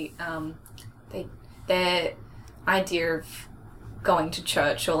 Their idea of going to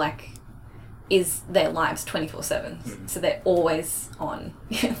church, or like, is their lives 24/7. So they're always on.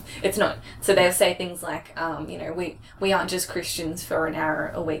 It's not. So they'll say things like, we aren't just Christians for an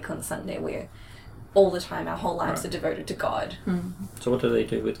hour a week on Sunday. We're all the time. Our whole lives are devoted to God. So what do they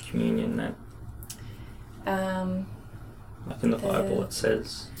do with communion then? Like in the Bible, it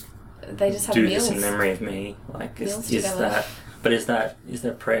says, they just have do meals. This in memory of me. Like, is that? But is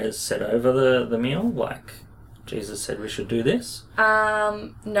there prayers said over the meal? Like, Jesus said we should do this?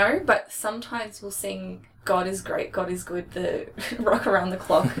 No, but sometimes we'll sing God is great, God is good, the rock around the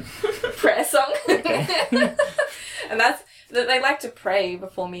clock prayer song. And they like to pray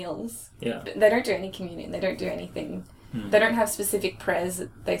before meals. Yeah. They don't do any communion, they don't do anything. They don't have specific prayers that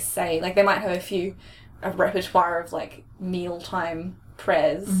they say. Like, they might have a repertoire of, like, mealtime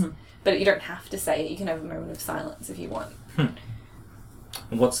prayers, but you don't have to say it. You can have a moment of silence if you want.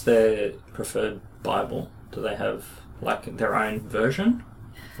 What's their preferred Bible? Do they have, like, their own version?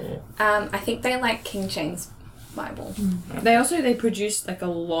 Or? I think they like King James Bible. They produce, like, a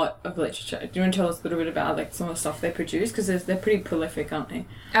lot of literature. Do you want to tell us a little bit about, like, some of the stuff they produce? Because they're pretty prolific, aren't they?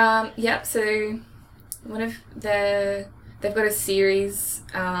 Yeah, so they've got a series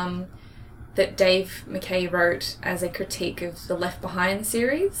that Dave McKay wrote as a critique of the Left Behind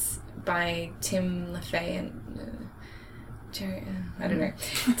series by Tim LaFay and I don't know.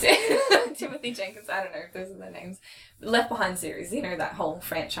 Timothy Jenkins, I don't know if those are their names. Left Behind series, that whole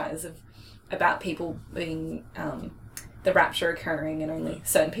franchise about people being, the rapture occurring and only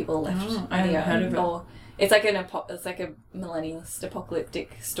certain people are left. I haven't heard of it. Or it's like a millennialist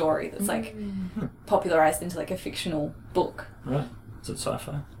apocalyptic story that's like popularized into like a fictional book. Right. Is it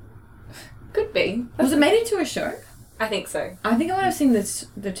sci-fi? Could be. Was it made into a show? I think so. I think I might have seen the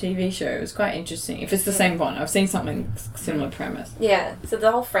TV show. It was quite interesting. If it's the same one, I've seen something similar premise. Yeah, so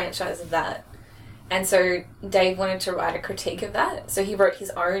the whole franchise of that. And so Dave wanted to write a critique of that. So he wrote his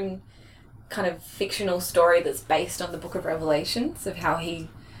own kind of fictional story that's based on the Book of Revelations, of how he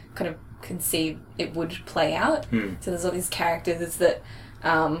kind of conceived it would play out. So there's all these characters that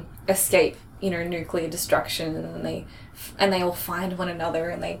escape, nuclear destruction, and they all find one another,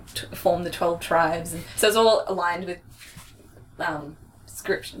 and they form the 12 tribes. And so it's all aligned with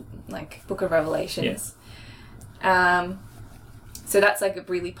scripture, like Book of Revelations. So that's like a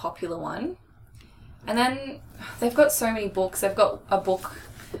really popular one. And then they've got so many books. They've got a book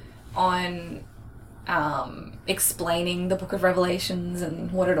on explaining the Book of Revelations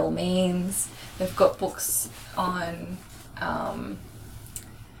and what it all means. They've got books on...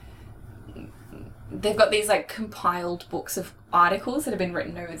 they've got these like compiled books of articles that have been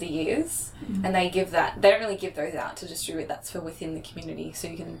written over the years, and they don't really give those out to distribute. That's for within the community, so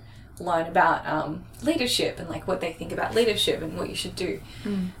you can learn about leadership and like what they think about leadership and what you should do.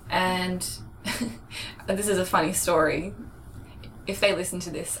 And this is a funny story. If they listen to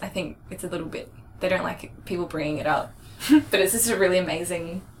this, I think it's a little bit, they don't like people bringing it up, but it's just a really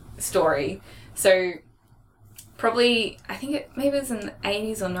amazing story. So probably, I think maybe it was in the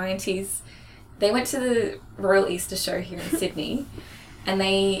 80s or 90s, they went to the Royal Easter Show here in Sydney, and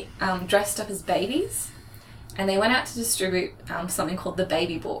they dressed up as babies, and they went out to distribute something called the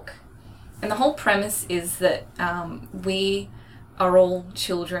Baby Book. And the whole premise is that we are all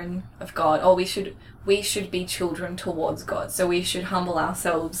children of God, or we should be children towards God. So we should humble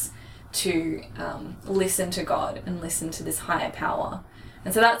ourselves to listen to God and listen to this higher power.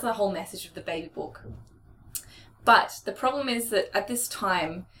 And so that's the whole message of the Baby Book. But the problem is that at this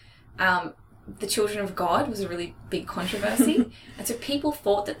time, the children of God was a really big controversy. And so people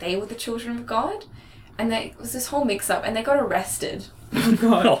thought that they were the children of God. And it was this whole mix-up, and they got arrested. Oh,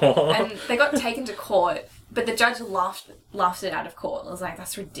 God. And they got taken to court, but the judge laughed it out of court. It was like,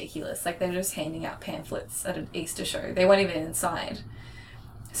 that's ridiculous. Like, they're just handing out pamphlets at an Easter show. They weren't even inside.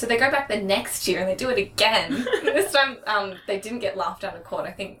 So they go back the next year and they do it again. This time, they didn't get laughed out of court.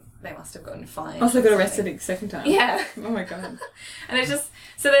 I think they must have gotten fined. Also got arrested a second time. Yeah. Oh my God. And it's just,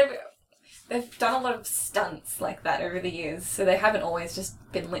 so they've done a lot of stunts like that over the years. So they haven't always just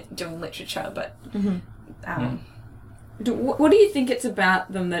been doing literature, but what do you think it's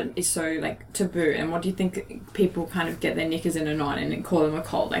about them that is so like taboo, and what do you think people kind of get their knickers in a knot and call them a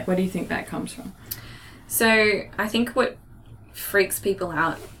cult? Like, where do you think that comes from? So I think what freaks people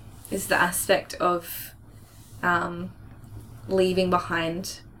out is the aspect of leaving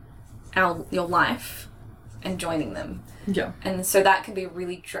behind your life and joining them. Yeah. And so that can be a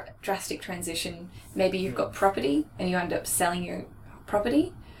really drastic transition. Maybe you've got property and you end up selling your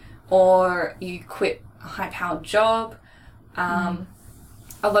property, or you quit a high-powered job. A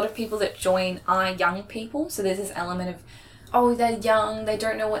lot of people that join are young people, so there's this element of, oh, they're young, they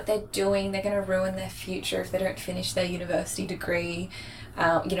don't know what they're doing, they're going to ruin their future if they don't finish their university degree.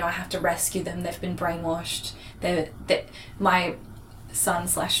 I have to rescue them, they've been brainwashed. My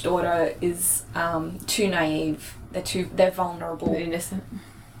son/daughter is too naive, they're vulnerable. They're innocent.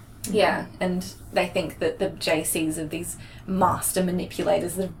 Yeah, and they think that the JCs are these master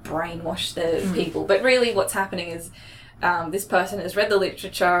manipulators that have brainwashed the people. But really what's happening is this person has read the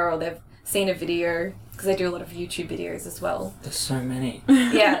literature, or they've seen a video, because they do a lot of YouTube videos as well. There's so many.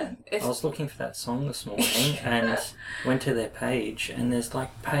 Yeah. I was looking for that song this morning and went to their page, and there's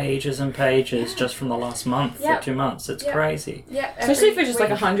like pages and pages just from the last month or 2 months. It's crazy. Yeah. Especially for just like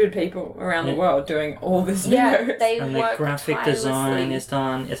 100 people around the world doing all this video. Yeah, they And work the graphic tirelessly. design is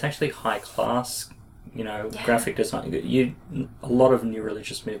done. It's actually high class, graphic design. A lot of new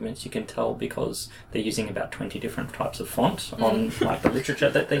religious movements, you can tell because they're using about 20 different types of font on like the literature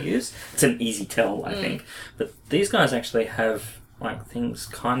that they use. It's an easy tell, I think. But these guys actually have like things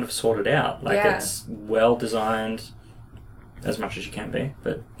kind of sorted out. Like it's well designed as much as you can be.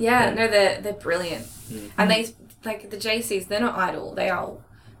 But no, they're brilliant. And they, like the JCs, they're not idle. They are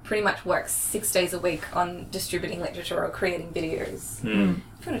pretty much work 6 days a week on distributing literature or creating videos.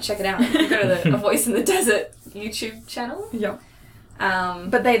 If you want to check it out, you can go to the A Voice in the Desert YouTube channel. Yeah.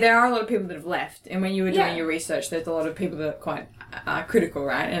 But there are a lot of people that have left, and when you were doing your research, there's a lot of people that are quite critical,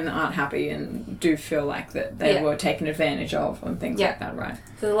 right, and aren't happy and do feel like that they were taken advantage of and things like that, right?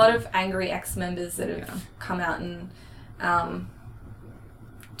 So there's a lot of angry ex-members that have come out and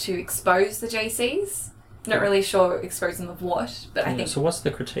to expose the JCs. Not really sure expose them of what, but I think... So what's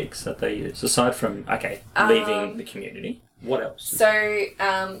the critiques that they use, aside from, leaving the community? What else? So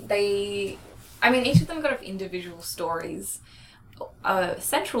each of them got individual stories. A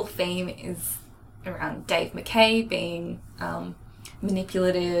central theme is around Dave McKay being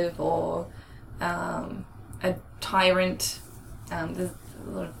manipulative or a tyrant. There's a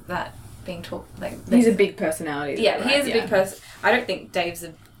lot of that being talked. He's a big personality. Yeah, he is a big person. I don't think Dave's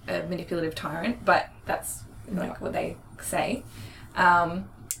a manipulative tyrant, but that's what they say.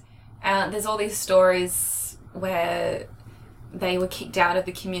 There's all these stories where they were kicked out of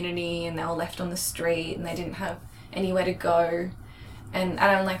the community and they were left on the street and they didn't have anywhere to go. And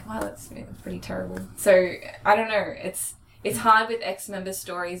I'm like, wow, that's pretty terrible. So, I don't know. it's hard with ex-member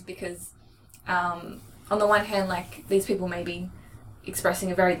stories because on the one hand, like, these people may be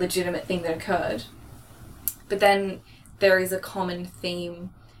expressing a very legitimate thing that occurred, but then there is a common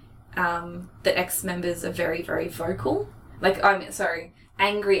theme that ex-members are very, very vocal. Like,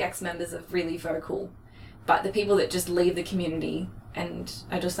 angry ex-members are really vocal, but the people that just leave the community and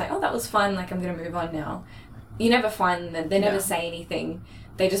are just like, oh, that was fun, like, I'm going to move on now. You never find them, they never say anything,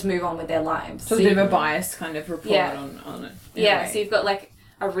 they just move on with their lives. So a bit of a biased kind of report on it. Yeah, so you've got, like,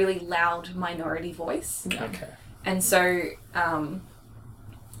 a really loud minority voice. Okay. And so, and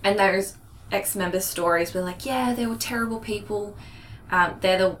those ex-member stories were like, yeah, they were terrible people.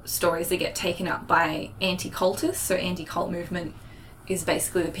 They're the stories that get taken up by anti-cultists. So anti-cult movement is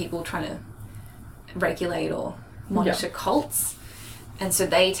basically the people trying to regulate or monitor cults. And so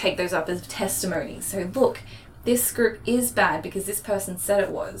they take those up as testimonies. So look, this group is bad because this person said it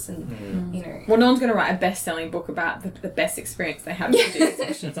was. And, you know. Well, no one's going to write a best-selling book about the best experience they had with these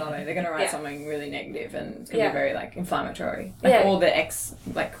sessions, are they? They're going to write something really negative and it's going to be very, like, inflammatory. Like, all the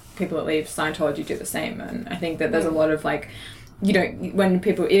people that leave Scientology do the same. And I think that there's a lot of, like, you know, when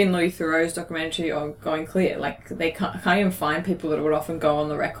people, even Louis Theroux's documentary on Going Clear, like, they can't even find people that would often go on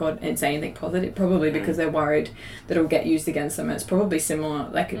the record and say anything positive, probably because they're worried that it'll get used against them. And it's probably similar,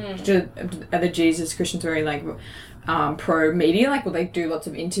 like, are the Jesus Christians very, like, pro-media? Like, will they do lots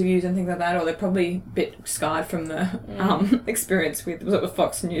of interviews and things like that? Or they're probably a bit scarred from the experience with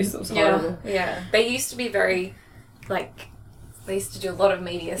Fox News. That was horrible. Yeah. They used to be very, like, they used to do a lot of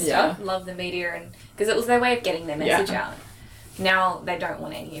media stuff, love the media, and because it was their way of getting their message out. Now they don't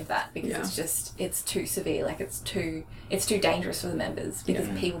want any of that because it's too severe, like it's too dangerous for the members because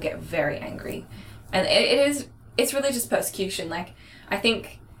people get very angry. And it's religious persecution. Like, I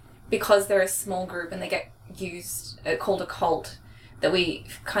think because they're a small group and they get called a cult, that we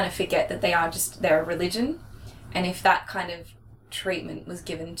kind of forget that they're a religion. And if that kind of treatment was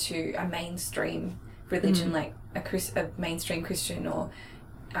given to a mainstream religion, like a mainstream Christian or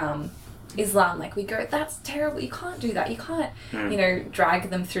Islam, like, we go, that's terrible, you can't do that, you can't you know, drag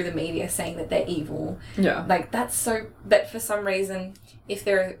them through the media saying that they're evil. Like, that's so, but for some reason, if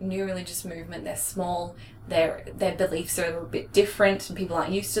they're a new religious movement, they're small, their beliefs are a little bit different and people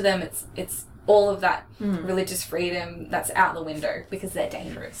aren't used to them, it's all of that religious freedom that's out the window because they're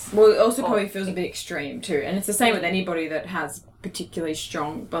dangerous. Well, it also probably feels a bit extreme too, and it's the same with anybody that has particularly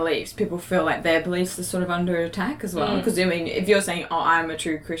strong beliefs. People feel like their beliefs are sort of under attack as well. Because, I mean, if you're saying, oh, I'm a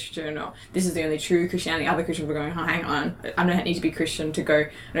true Christian, or this is the only true Christianity, other Christians are going, oh, hang on, I don't need to be Christian to go,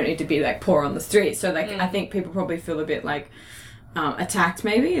 I don't need to be, like, poor on the street. So, like, I think people probably feel a bit, like, attacked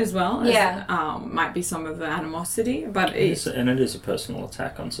maybe as well. Might be some of the animosity, but it is a personal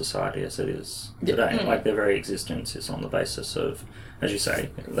attack on society as it is today. Like, their very existence is on the basis of, as you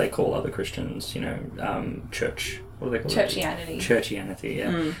say, they call other Christians, you know, church. What do they call Churchianity. it? Churchianity,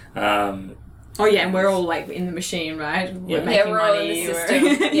 yeah. Oh yeah, and we're all, like, in the machine, right? We're making we're money. all in the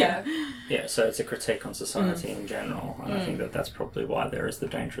system. Yeah, so it's a critique on society in general, and I think that's probably why there is the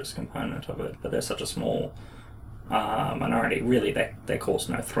dangerous component of it. But they're such a small minority, really, they cause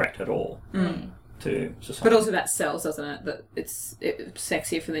no threat at all to society. But also that sells, doesn't it? That it's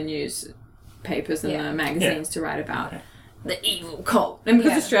sexier for the newspapers and the magazines to write about. The evil cult. And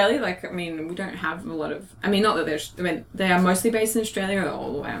because Australia, like, I mean, we don't have a lot of, I mean, not that they are mostly based in Australia or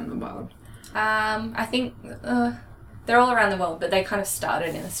all around the world. I think they're all around the world, but they kind of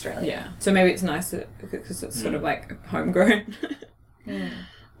started in Australia. Yeah. So maybe it's nice because it's sort of like homegrown.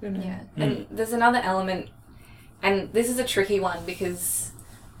 And there's another element, and this is a tricky one because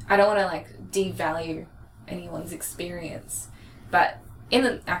I don't want to, like, devalue anyone's experience, but in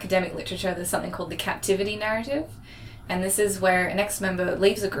the academic literature there's something called the captivity narrative. And this is where an ex-member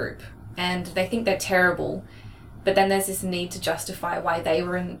leaves a group and they think they're terrible, but then there's this need to justify why they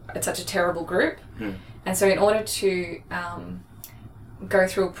were in such a terrible group. And so in order to go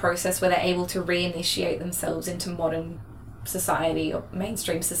through a process where they're able to reinitiate themselves into modern society or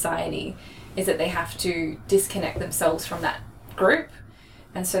mainstream society, is that they have to disconnect themselves from that group.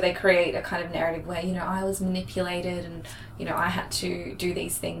 And so they create a kind of narrative where, you know, I was manipulated and, you know, I had to do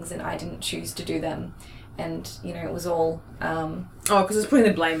these things and I didn't choose to do them. And, you know, it was all... because it's putting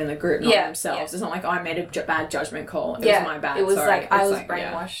the blame in the group, not themselves. It's not like, I made a bad judgment call. It was my bad. It was Sorry. like, I was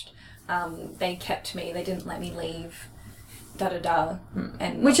brainwashed. They kept me. They didn't let me leave. Da-da-da.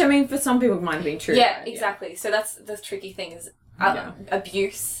 And which, I mean, for some people it might have been true. Yeah, exactly. So that's the tricky thing is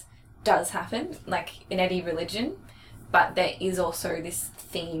abuse does happen, like, in any religion. But there is also this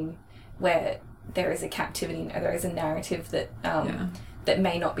theme where there is a captivity, there is a narrative that that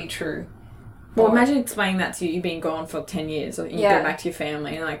may not be true. Well, imagine explaining that to you. You've been gone for 10 years, or you go back to your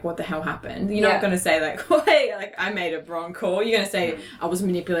family, and like, what the hell happened? You're not going to say like, "Oh, hey, like I made a wrong call." You're going to say, "I was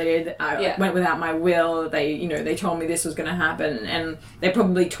manipulated. I went without my will. They told me this was going to happen," and they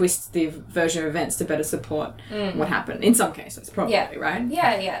probably twist the version of events to better support what happened. In some cases, probably, right?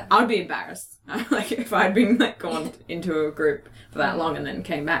 Yeah. I'd be embarrassed, like if I'd been like gone into a group for that long and then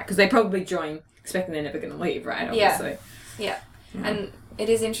came back, because they probably join expecting they're never going to leave, right? Obviously. Yeah. And it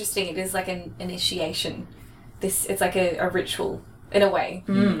is interesting. It is like an initiation. It's like a ritual in a way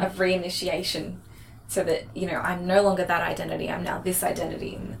of reinitiation, so that I'm no longer that identity. I'm now this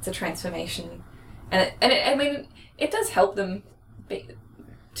identity, and it's a transformation. And it does help them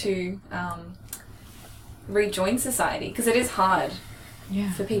to rejoin society, because it is hard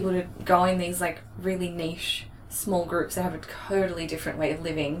for people to go in these like really niche small groups that have a totally different way of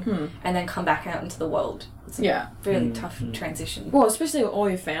living and then come back out into the world. It's a really tough transition. Well, especially with all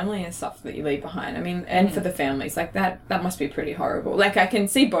your family and stuff that you leave behind. I mean, and for the families, like that must be pretty horrible. Like, I can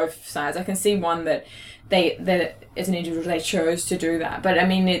see both sides. I can see one that that as an individual they chose to do that, but I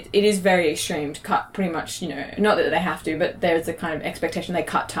mean it is very extreme to cut pretty much, not that they have to, but there's a kind of expectation they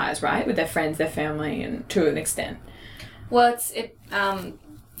cut ties, right, with their friends, their family, and to an extent. Well,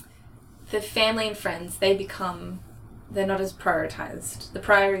 the family and friends, they're not as prioritized. The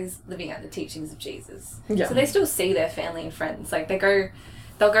priority is living out the teachings of Jesus. Yeah. So they still see their family and friends. Like they'll go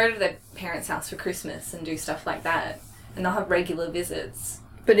to their parents' house for Christmas and do stuff like that, and they'll have regular visits.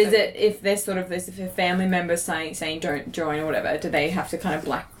 But is it, if there's sort of this, if a family member's saying don't join or whatever, do they have to kind of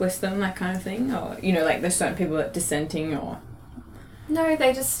blacklist them, that kind of thing? Or, like there's certain people that are dissenting or... No,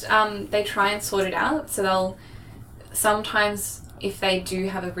 they just, they try and sort it out. So they'll, sometimes if they do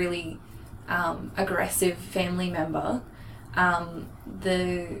have a really aggressive family member,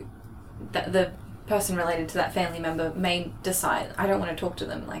 the person related to that family member may decide, I don't want to talk to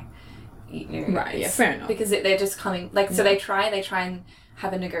them, like, right, yeah, fair enough. Because they're just coming, like, so they try and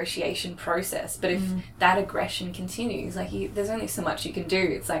have a negotiation process, but if that aggression continues, like, there's only so much you can do.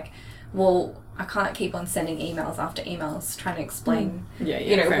 It's like, well, I can't keep on sending emails after emails trying to explain,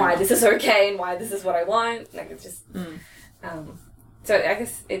 why this is okay and why this is what I want. Like, it's just, so I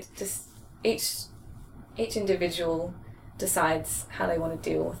guess it's just, each individual decides how they want to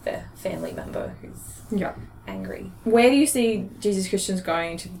deal with their family member who's angry. Where do you see Jesus Christians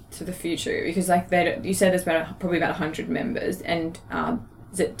going to the future? Because like you said, there's probably about 100 members, and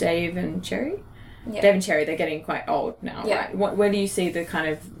is it Dave and Cherry? Yeah. Dave and Cherry, they're getting quite old now, right? Where do you see the kind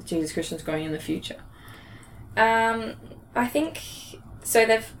of Jesus Christians going in the future? I think so.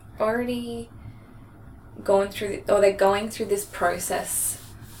 They've already gone through, they're going through this process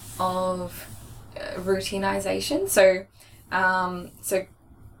of routinization. So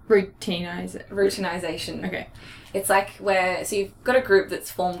routinization. Okay. It's like so you've got a group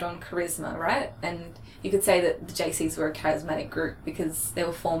that's formed on charisma, right? And you could say that the JCs were a charismatic group because they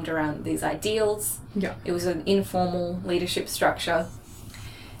were formed around these ideals. Yeah. It was an informal leadership structure.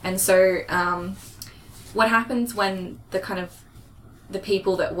 And so what happens when the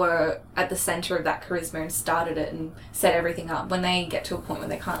people that were at the center of that charisma and started it and set everything up, when they get to a point where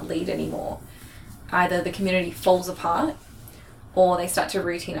they can't lead anymore, either the community falls apart or they start to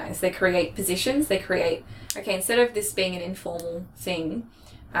routinize. They create positions. They create, instead of this being an informal thing,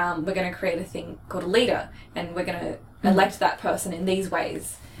 we're going to create a thing called a leader, and we're going to elect that person in these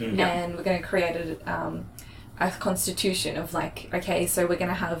ways. And we're going to create a constitution of so we're going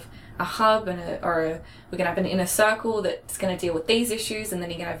to have a hub we're going to have an inner circle that's going to deal with these issues, and then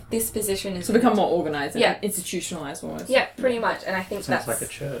you're going to have this position. So become more organised and institutionalised almost. Yeah, pretty much. And I think sounds like a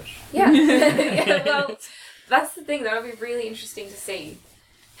church. Yeah. Yeah, well, that's the thing. That'll be really interesting to see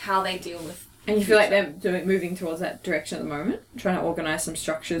how they deal with. And you feel like they're moving towards that direction at the moment, trying to organise some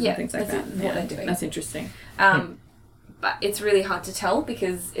structures and things like that. What they're doing. That's interesting. But it's really hard to tell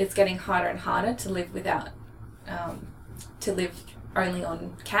because it's getting harder and harder to live without, to live only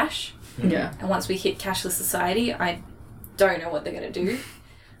on cash. Yeah. And once we hit cashless society, I don't know what they're going to do.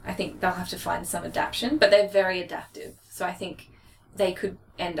 I think they'll have to find some adaptation, but they're very adaptive. So I think they could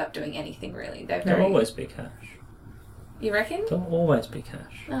end up doing anything really. There'll always be cash. You reckon? There'll always be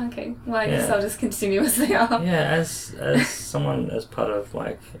cash. Oh, okay. Well, I guess I'll just continue as they are. Yeah, as someone as part of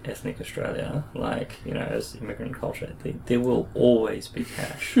ethnic Australia, as immigrant culture, there will always be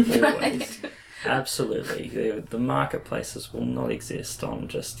cash. Always. Right. Absolutely. The marketplaces will not exist on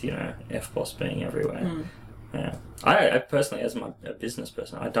just, FBOS being everywhere. Yeah. I personally, as a business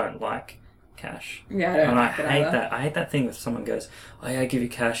person, I don't like cash. Yeah, I don't And I like it hate either. that. I hate that thing with someone goes, "Oh yeah, I give you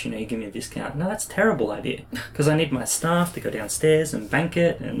cash, you give me a discount." No, that's a terrible idea because I need my staff to go downstairs and bank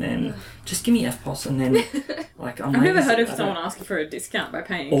it, and then just give me FPOS, and then like I'm I've never lazy. heard of I someone don't- asking for a discount by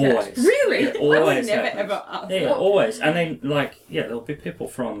paying Always. cash. Really? Yeah, always I would never happens. ever ask. Yeah, always. And then, there'll be people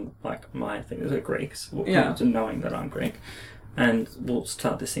from, my thing, the Greeks will come to knowing that I'm Greek, and we'll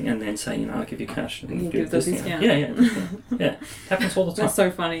start this thing and then say, I'll give you cash. And You do give the this discount. Yeah, discount. Yeah. It happens all the time. That's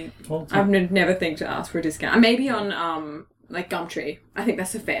so funny. All the time. I've never think to ask for a discount. Maybe on like Gumtree. I think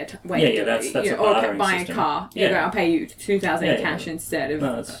that's a fair way. Yeah, to yeah, do that's it. a Or bartering buying system. a car. Yeah. I'll pay you 2,000 Yeah, in cash instead of.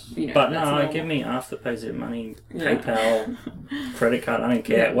 No, but that's no, normal. give me Afterpay, Zip Money, Yeah. PayPal, credit card, I don't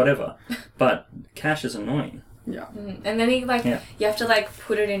care, Yeah. whatever. But cash is annoying. Yeah. And then you Yeah. you have to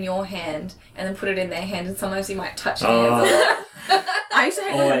put it in your hand and then put it in their hand, and sometimes you might touch Oh. hands. I used to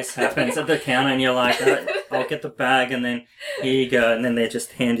hate Always happens at the counter, and you're like, I'll get the bag, and then here you go, and then their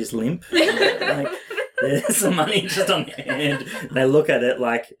just hand is limp. Like, there's some money just on their hand. They look at it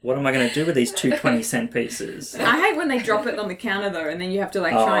like, what am I going to do with these 2 20-cent pieces? I hate when they drop it on the counter though, and then you have to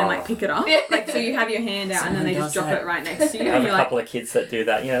try and pick it up. So you have your hand out, and then they just drop it right next to you. I have And a you're like, couple of kids that do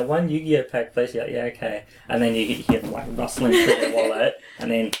that. One Yu-Gi-Oh pack, please. Yeah, okay. And then you hear them rustling through the wallet, and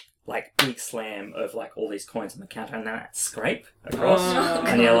then big slam of all these coins on the counter, and then that scrape across, Oh,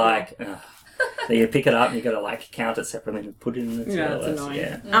 and you're like, ugh. So you pick it up and you got to count it separately and put it in the till. yeah, it's annoying.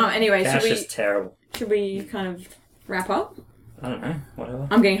 Yeah. Anyway, Cash is terrible. should we kind of wrap up? I don't know. Whatever.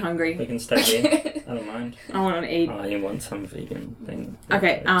 I'm getting We hungry. can stay here. I don't mind. I want to eat. Oh, you want some vegan thing?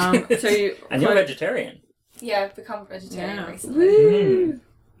 Okay. So you and you're vegetarian. Yeah, I've become vegetarian Yeah. recently. Mm.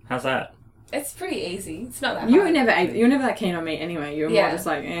 How's that? It's pretty easy. It's not that You hard. were never that keen on meat anyway. You were Yeah. more just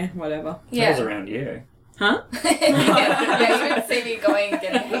whatever. I was Yeah. around you. Huh? yeah, you would see me going and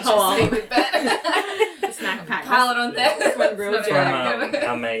getting Oh. HSP with Ben. Snack pack. Pile it on there. That's when real It's joy. not From very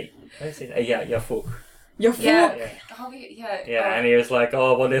our mate. Where's he? Yeah, Yafuk. Your fork. Yeah. Yeah. Oh, yeah. Yeah, and he was like,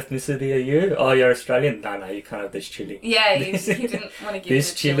 "Oh, what ethnicity are you? Oh, you're Australian. No, you can't have this chili. Yeah, he didn't want to give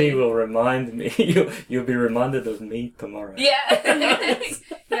This the chili will remind me. You'll be reminded of me tomorrow." Yeah.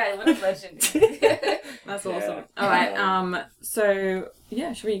 Yeah, what a legend. That's awesome. Yeah. All right. So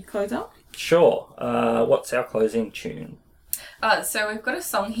yeah, should we close up? Sure. What's our closing tune? So we've got a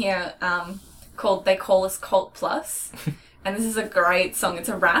song here called They Call Us Cult Plus. And this is a great song. It's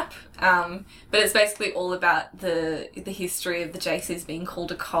a rap, but it's basically all about the history of the JCs being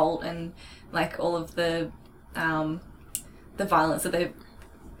called a cult and all of the violence that they've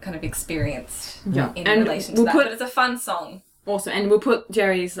kind of experienced Yeah. in And relation we'll to that. put- But it's a fun song. Awesome. And we'll put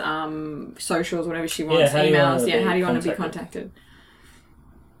Jerry's socials, whatever she wants, how do you emails. wanna Yeah. be How do you want to be contacted? contacted?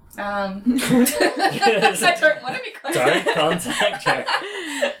 I don't want to be contacted. Don't contact Jack.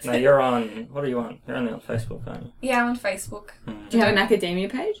 No, you're on. What are you on? You're only on Facebook, aren't you? Yeah, I'm on Facebook. Do you have an academia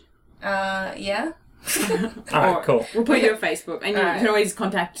page? Yeah. All right, Or- cool. We'll put your Facebook, and you Alright. can always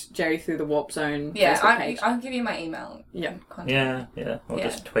contact Jerry through the Warp Zone Yeah, Facebook page. I'll give you my email. Yeah. Contact. Yeah. Or Yeah.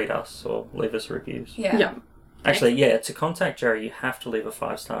 just tweet us or leave us reviews. Yeah. Yeah. Actually, to contact Jerry, you have to leave a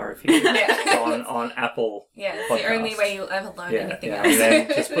 5-star review Yeah. on Apple. Yeah, it's the Podcast. only way you'll ever learn anything else. And then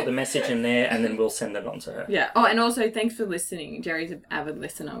just put the message in there, and then we'll send it on to her. Yeah. Oh, and also thanks for listening. Jerry's an avid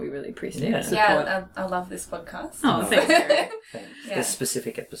listener. We really appreciate Yeah. the support. Yeah, I love this podcast. Oh, thanks, Jerry. Thanks. Yeah. This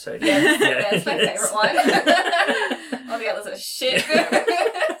specific episode. That's my yes. favourite one. All the others are shit. All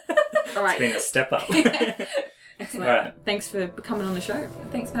It's been right. a step up. Excellent. All right. Thanks for coming on the show.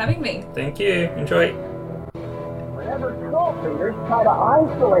 Thanks for having me. Thank you. Enjoy. Whenever cult leaders try to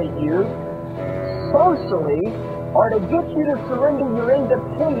isolate you socially or to get you to surrender your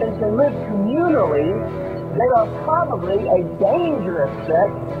independence and live communally, they are probably a dangerous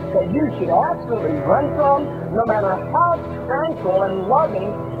sect that you should absolutely run from, no matter how tranquil and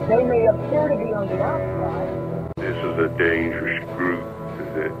loving they may appear to be on the outside. This is a dangerous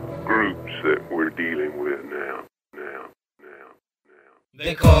groups that we're dealing with now.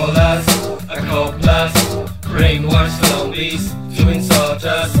 They call us a cult plus, brainwashed zombies to insult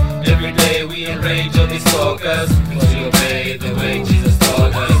us. Every day we enrage on these talkers, cause we obey the way Jesus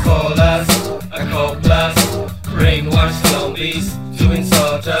taught us. They call us a cult plus, brainwashed zombies to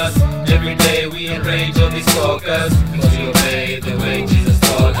insult us. Every day we enrage on these talkers, cause we obey the way Jesus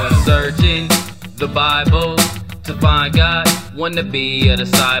taught us. Searching the Bible to find God, want to be a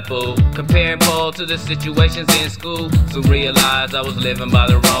disciple. Comparing Paul to the situations in school, soon realized I was living by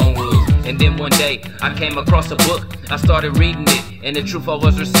the wrong rules. And then one day I came across a book, I started reading it, and the truth I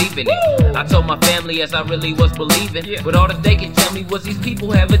was receiving it. I told my family as I really was believing, but all that they could tell me was these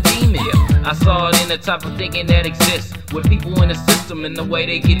people have a demon. I saw it in the type of thinking that exists, with people in the system and the way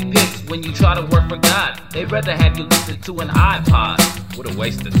they get pissed when you try to work for God. They'd rather have you listen to an iPod. What a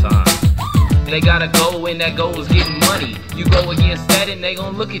waste of time. They got a goal and that goal is getting money. You go against that and they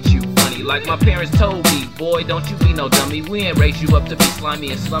gon' look at you funny. Like my parents told me, boy, don't you be no dummy. We ain't raised you up to be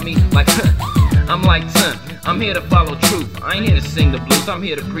slimy and slummy. Like, I'm like, son, I'm here to follow truth. I ain't here to sing the blues, I'm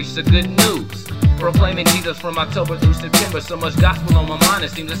here to preach the good news. Proclaiming Jesus from October through September. So much gospel on my mind,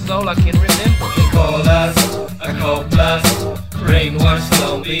 it seems that's all I can remember. They call us a cold blast, brainwashed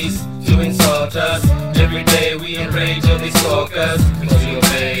zombies to insult us. Every day we enrage all these stalkers, because we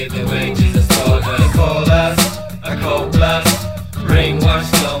obey the way Jesus taught us. They call us a cold blast,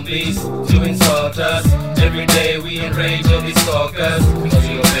 brainwashed zombies to insult us. Every day we enrage all these stalkers, because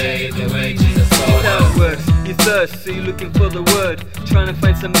we obey the way Jesus taught us. How it works, you thirst, so you're looking for the word, trying to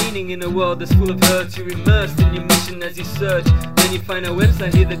find some meaning in a world that's full of hurt. You're immersed in your mission as you search. Then you find a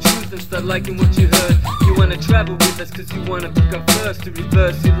website, hear the truth and start liking what you heard. You wanna travel with us cause you wanna pick up first, to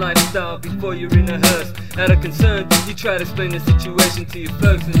reverse your lifestyle before you're in a hearse. Out of concern, you try to explain the situation to your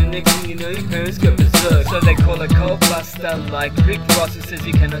folks, and the next thing you know your parents go berserk. So they call a cold buster like Rick Ross, who says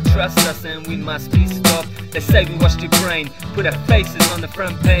you cannot trust us and we must be stopped. They say we washed your brain, put our faces on the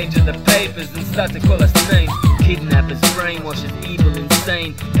front page of the papers and start to call us names. Kidnappers, brainwashers, evil,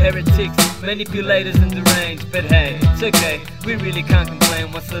 insane, heretics, manipulators and deranged. But hey, it's okay, we really can't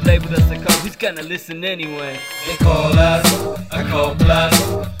complain. Once they labeled us a cult, who's gonna listen anyway? They call us a cold blast,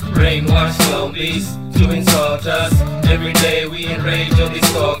 brainwashed zombies to insult us. Every day we enrage all these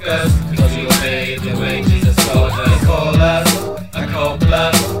stalkers, because we obey the way Jesus taught us. They call us a cold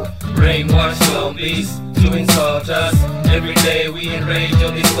blast, brainwashed zombies to insult us. Every day we enrage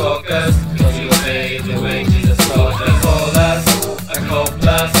all these stalkers, because we obey the way Jesus taught us. They call us a cold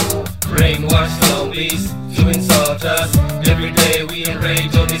blast, brainwashed zombies to insult us. Every day we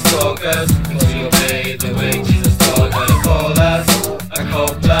enrage all these stalkers, because we obey the way Jesus taught us. They call us a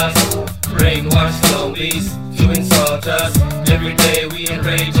cold blast, brainwashed zombies to insult us. Every day we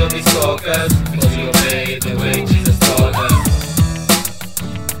enrage all these stalkers, because we obey the way Jesus taught us.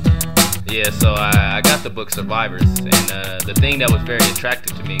 Yeah, so I got the book Survivors, and the thing that was very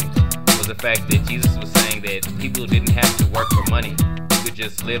attractive to me was the fact that Jesus was saying that people didn't have to work for money. You could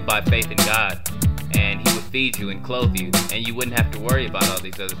just live by faith in God, and He would feed you and clothe you, and you wouldn't have to worry about all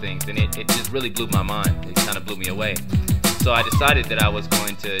these other things. And it just really blew my mind. It kind of blew me away. So I decided that I was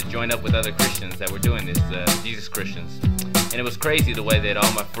going to join up with other Christians that were doing this, Jesus Christians. And it was crazy the way that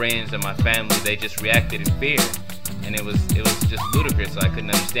all my friends and my family, they just reacted in fear. And it was just ludicrous, so I couldn't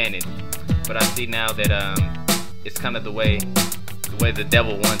understand it. But I see now that it's kind of the way the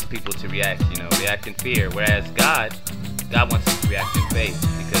devil wants people to react, react in fear. Whereas God wants us to react in faith,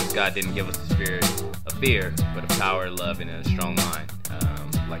 because God didn't give us the spirit of fear, but of power, love, and a strong mind,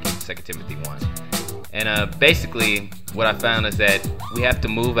 like in 2 Timothy 1. And basically, what I found is that we have to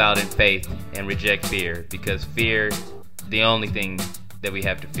move out in faith and reject fear, because fear, the only thing that we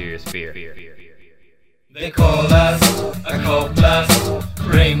have to fear is fear. They call us a cold blast,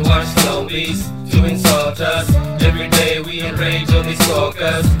 brainwashed zombies to insult us. Every day we enrage all these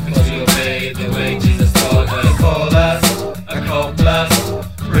stalkers, because we obey the way Jesus taught us. They call us a cold blast,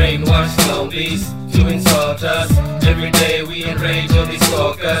 brainwashed zombies to insult us. Every day we enrage all these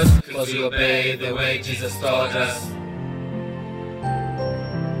stalkers, because we obey the way Jesus taught us.